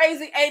 The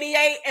Crazy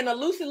 88 and the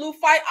Lucy Liu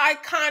fight,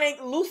 iconic.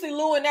 Lucy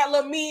Liu and that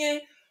little man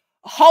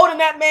holding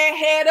that man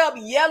head up,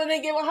 yelling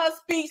and giving her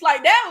speech.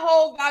 Like, that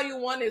whole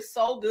Volume 1 is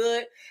so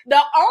good.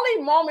 The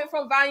only moment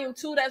from Volume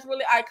 2 that's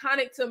really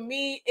iconic to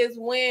me is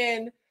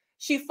when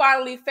she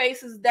finally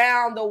faces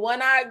down the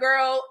one-eyed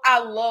girl. I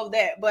love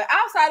that. But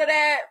outside of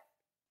that,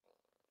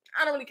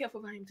 I don't really care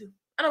for Volume 2.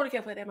 I don't really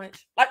care for it that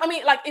much.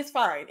 It's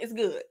fine. It's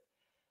good.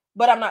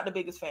 But I'm not the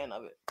biggest fan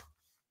of it.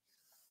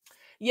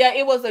 Yeah,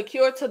 it was a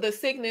cure to the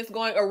sickness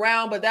going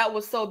around, but that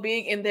was so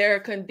big in their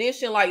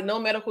condition, like no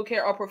medical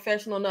care or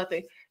professional,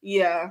 nothing.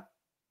 Yeah.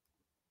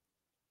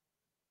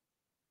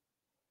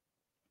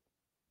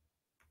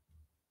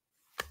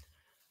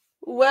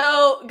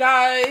 Well,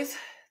 guys,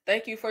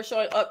 thank you for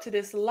showing up to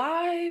this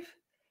live.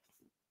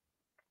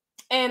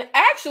 And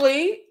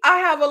actually, I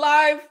have a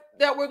live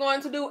that we're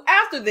going to do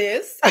after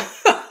this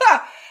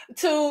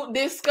to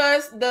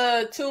discuss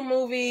the two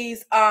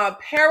movies,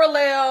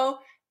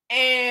 Parallel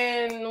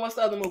and what's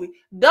the other movie?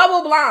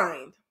 Double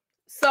Blind.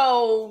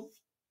 So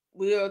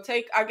we'll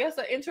take, I guess,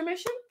 an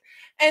intermission,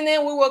 and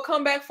then we will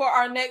come back for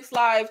our next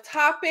live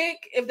topic.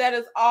 If that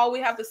is all we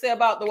have to say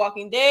about The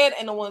Walking Dead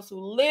and The Ones Who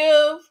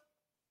Live,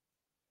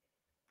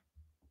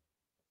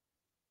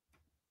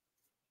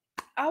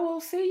 I will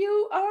see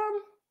you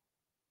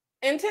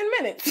in 10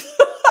 minutes.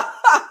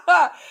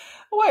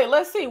 Wait,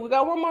 let's see. We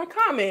got one more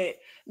comment.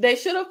 They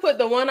should have put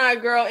the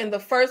one-eyed girl in the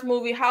first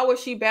movie. How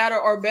was she better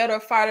or better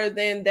fighter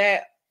than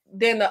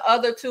the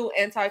other two?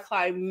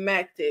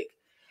 Anticlimactic.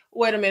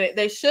 Wait a minute.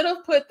 They should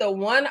have put the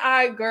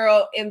one-eyed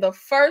girl in the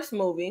first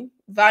movie,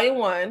 volume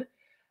 1.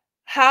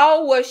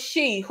 How was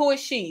she? Who is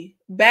she?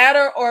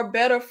 Better or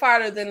better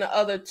fighter than the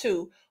other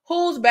two?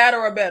 Who's better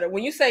or better?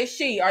 When you say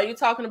she, are you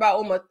talking about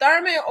Uma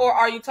Thurman or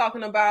are you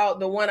talking about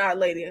the one-eyed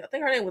lady? I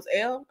think her name was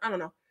Elle. I don't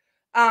know.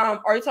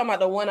 Are you talking about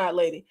the one-eyed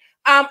lady?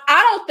 I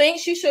don't think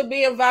she should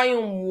be in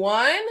volume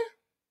 1.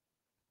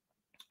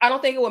 I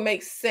don't think it would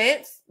make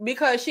sense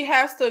because she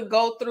has to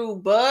go through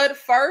Bud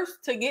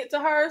first to get to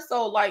her.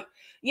 So, like,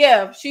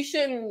 yeah, she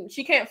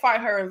can't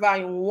fight her in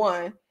volume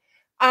 1.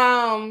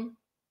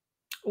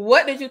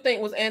 What did you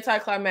think was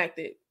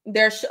anticlimactic?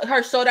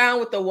 Her showdown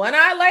with the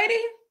one-eyed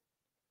lady?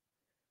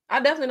 I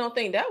definitely don't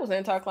think that was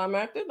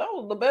anticlimactic. That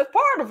was the best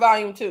part of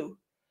volume 2.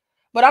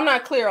 But I'm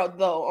not clear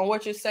though on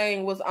what you're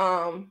saying was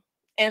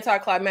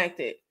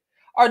anticlimactic.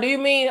 Or do you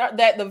mean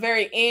that the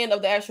very end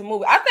of the actual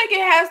movie? I think it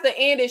has the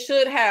end it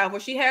should have,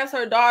 where she has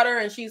her daughter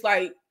and she's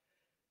like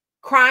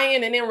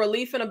crying and in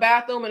relief in the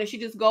bathroom, and then she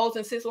just goes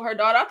and sits with her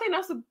daughter. I think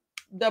that's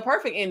the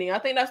perfect ending. I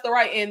think that's the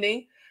right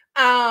ending.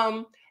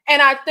 And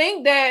I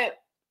think that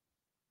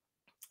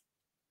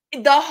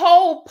the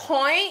whole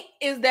point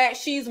is that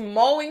she's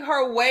mowing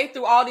her way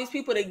through all these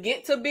people to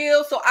get to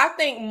Bill. So I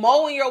think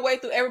mowing your way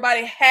through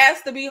everybody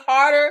has to be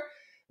harder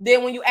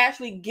than when you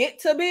actually get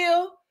to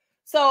Bill.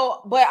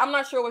 So, but I'm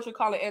not sure what you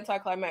call it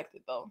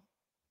anticlimactic though.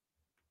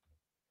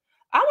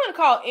 I wouldn't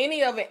call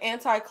any of it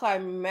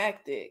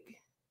anticlimactic.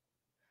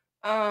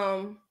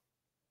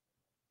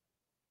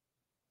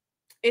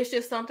 It's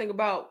just something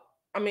about,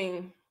 I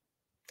mean,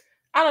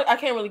 I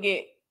can't really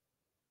get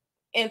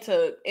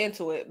into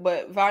it,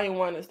 but volume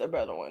 1 is the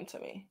better one to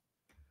me.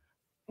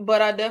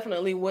 But I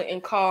definitely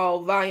wouldn't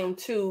call volume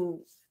 2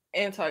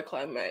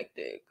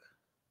 anticlimactic.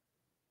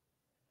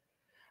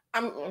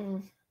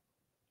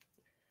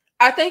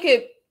 I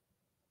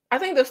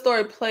think the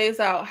story plays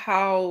out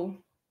how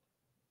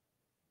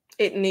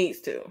it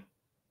needs to.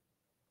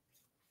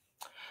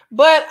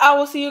 But I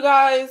will see you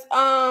guys.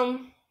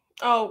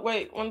 Oh,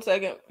 wait 1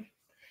 second.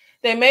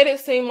 They made it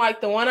seem like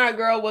the one-eyed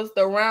girl was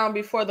the round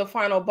before the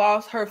final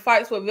boss. Her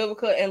fights with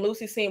Vivica and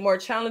Lucy seemed more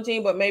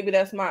challenging, but maybe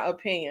that's my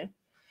opinion.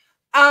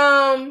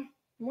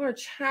 More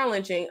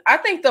challenging. I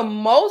think the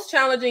most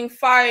challenging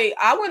fight,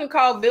 I wouldn't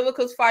call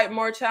Vivica's fight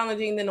more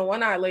challenging than the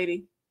one-eyed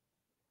lady.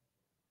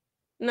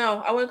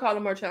 No, I wouldn't call it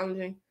more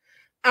challenging.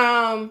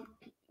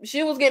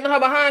 She was getting her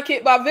behind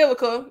kicked by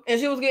Vivica, and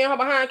she was getting her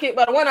behind kicked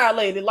by the one-eyed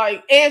lady.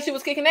 And she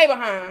was kicking their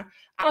behind.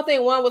 I don't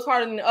think one was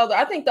harder than the other.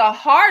 I think the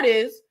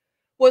hardest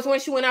was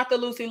when she went after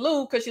Lucy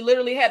Liu, because she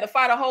literally had to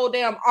fight a whole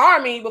damn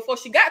army before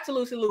she got to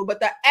Lucy Liu. But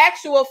the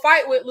actual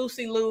fight with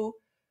Lucy Liu,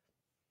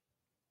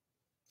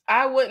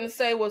 I wouldn't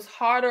say was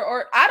harder,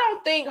 or I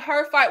don't think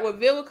her fight with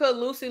Vivica,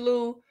 Lucy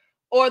Liu,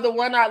 or the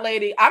one-eyed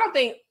lady, I don't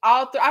think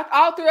all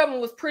three of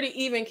them was pretty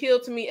even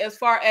killed to me, as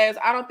far as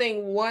I don't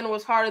think one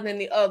was harder than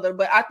the other.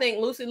 But I think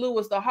Lucy Liu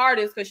was the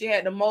hardest because she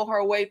had to mow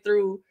her way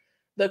through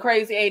the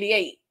crazy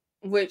 88,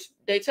 which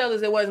they tell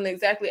us it wasn't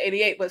exactly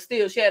 88, but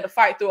still she had to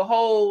fight through a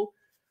whole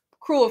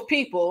crew of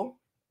people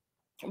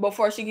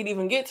before she could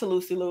even get to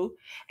Lucy Liu.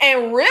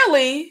 And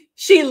really,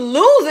 she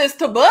loses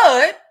to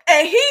Bud,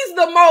 and he's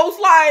the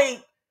most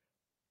like,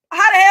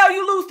 how the hell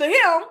you lose to him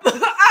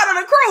out of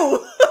the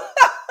crew?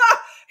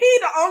 He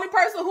the only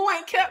person who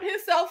ain't kept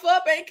himself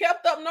up, ain't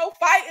kept up no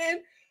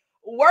fighting,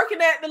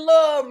 working at the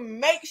little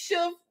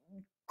makeshift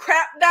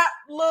crap that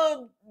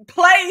little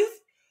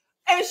place,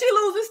 and she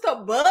loses to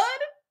Bud.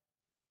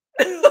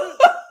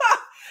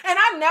 And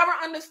I never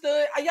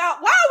understood, y'all,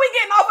 why are we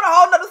getting off on a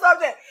whole nother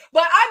subject?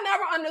 But I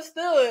never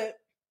understood,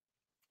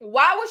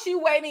 why was she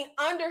waiting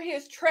under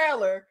his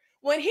trailer?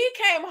 When he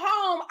came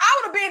home, I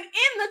would have been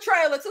in the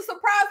trailer to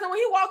surprise him when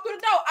he walked through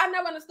the door. I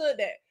never understood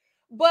that.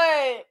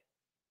 But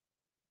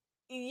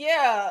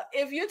yeah,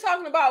 if you're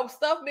talking about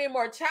stuff being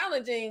more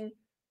challenging,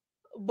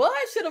 Bud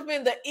should have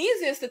been the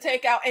easiest to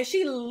take out, and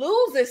she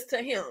loses to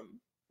him.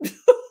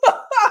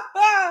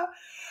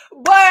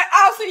 But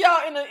I'll see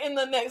y'all in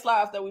the next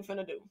live that we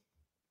finna do.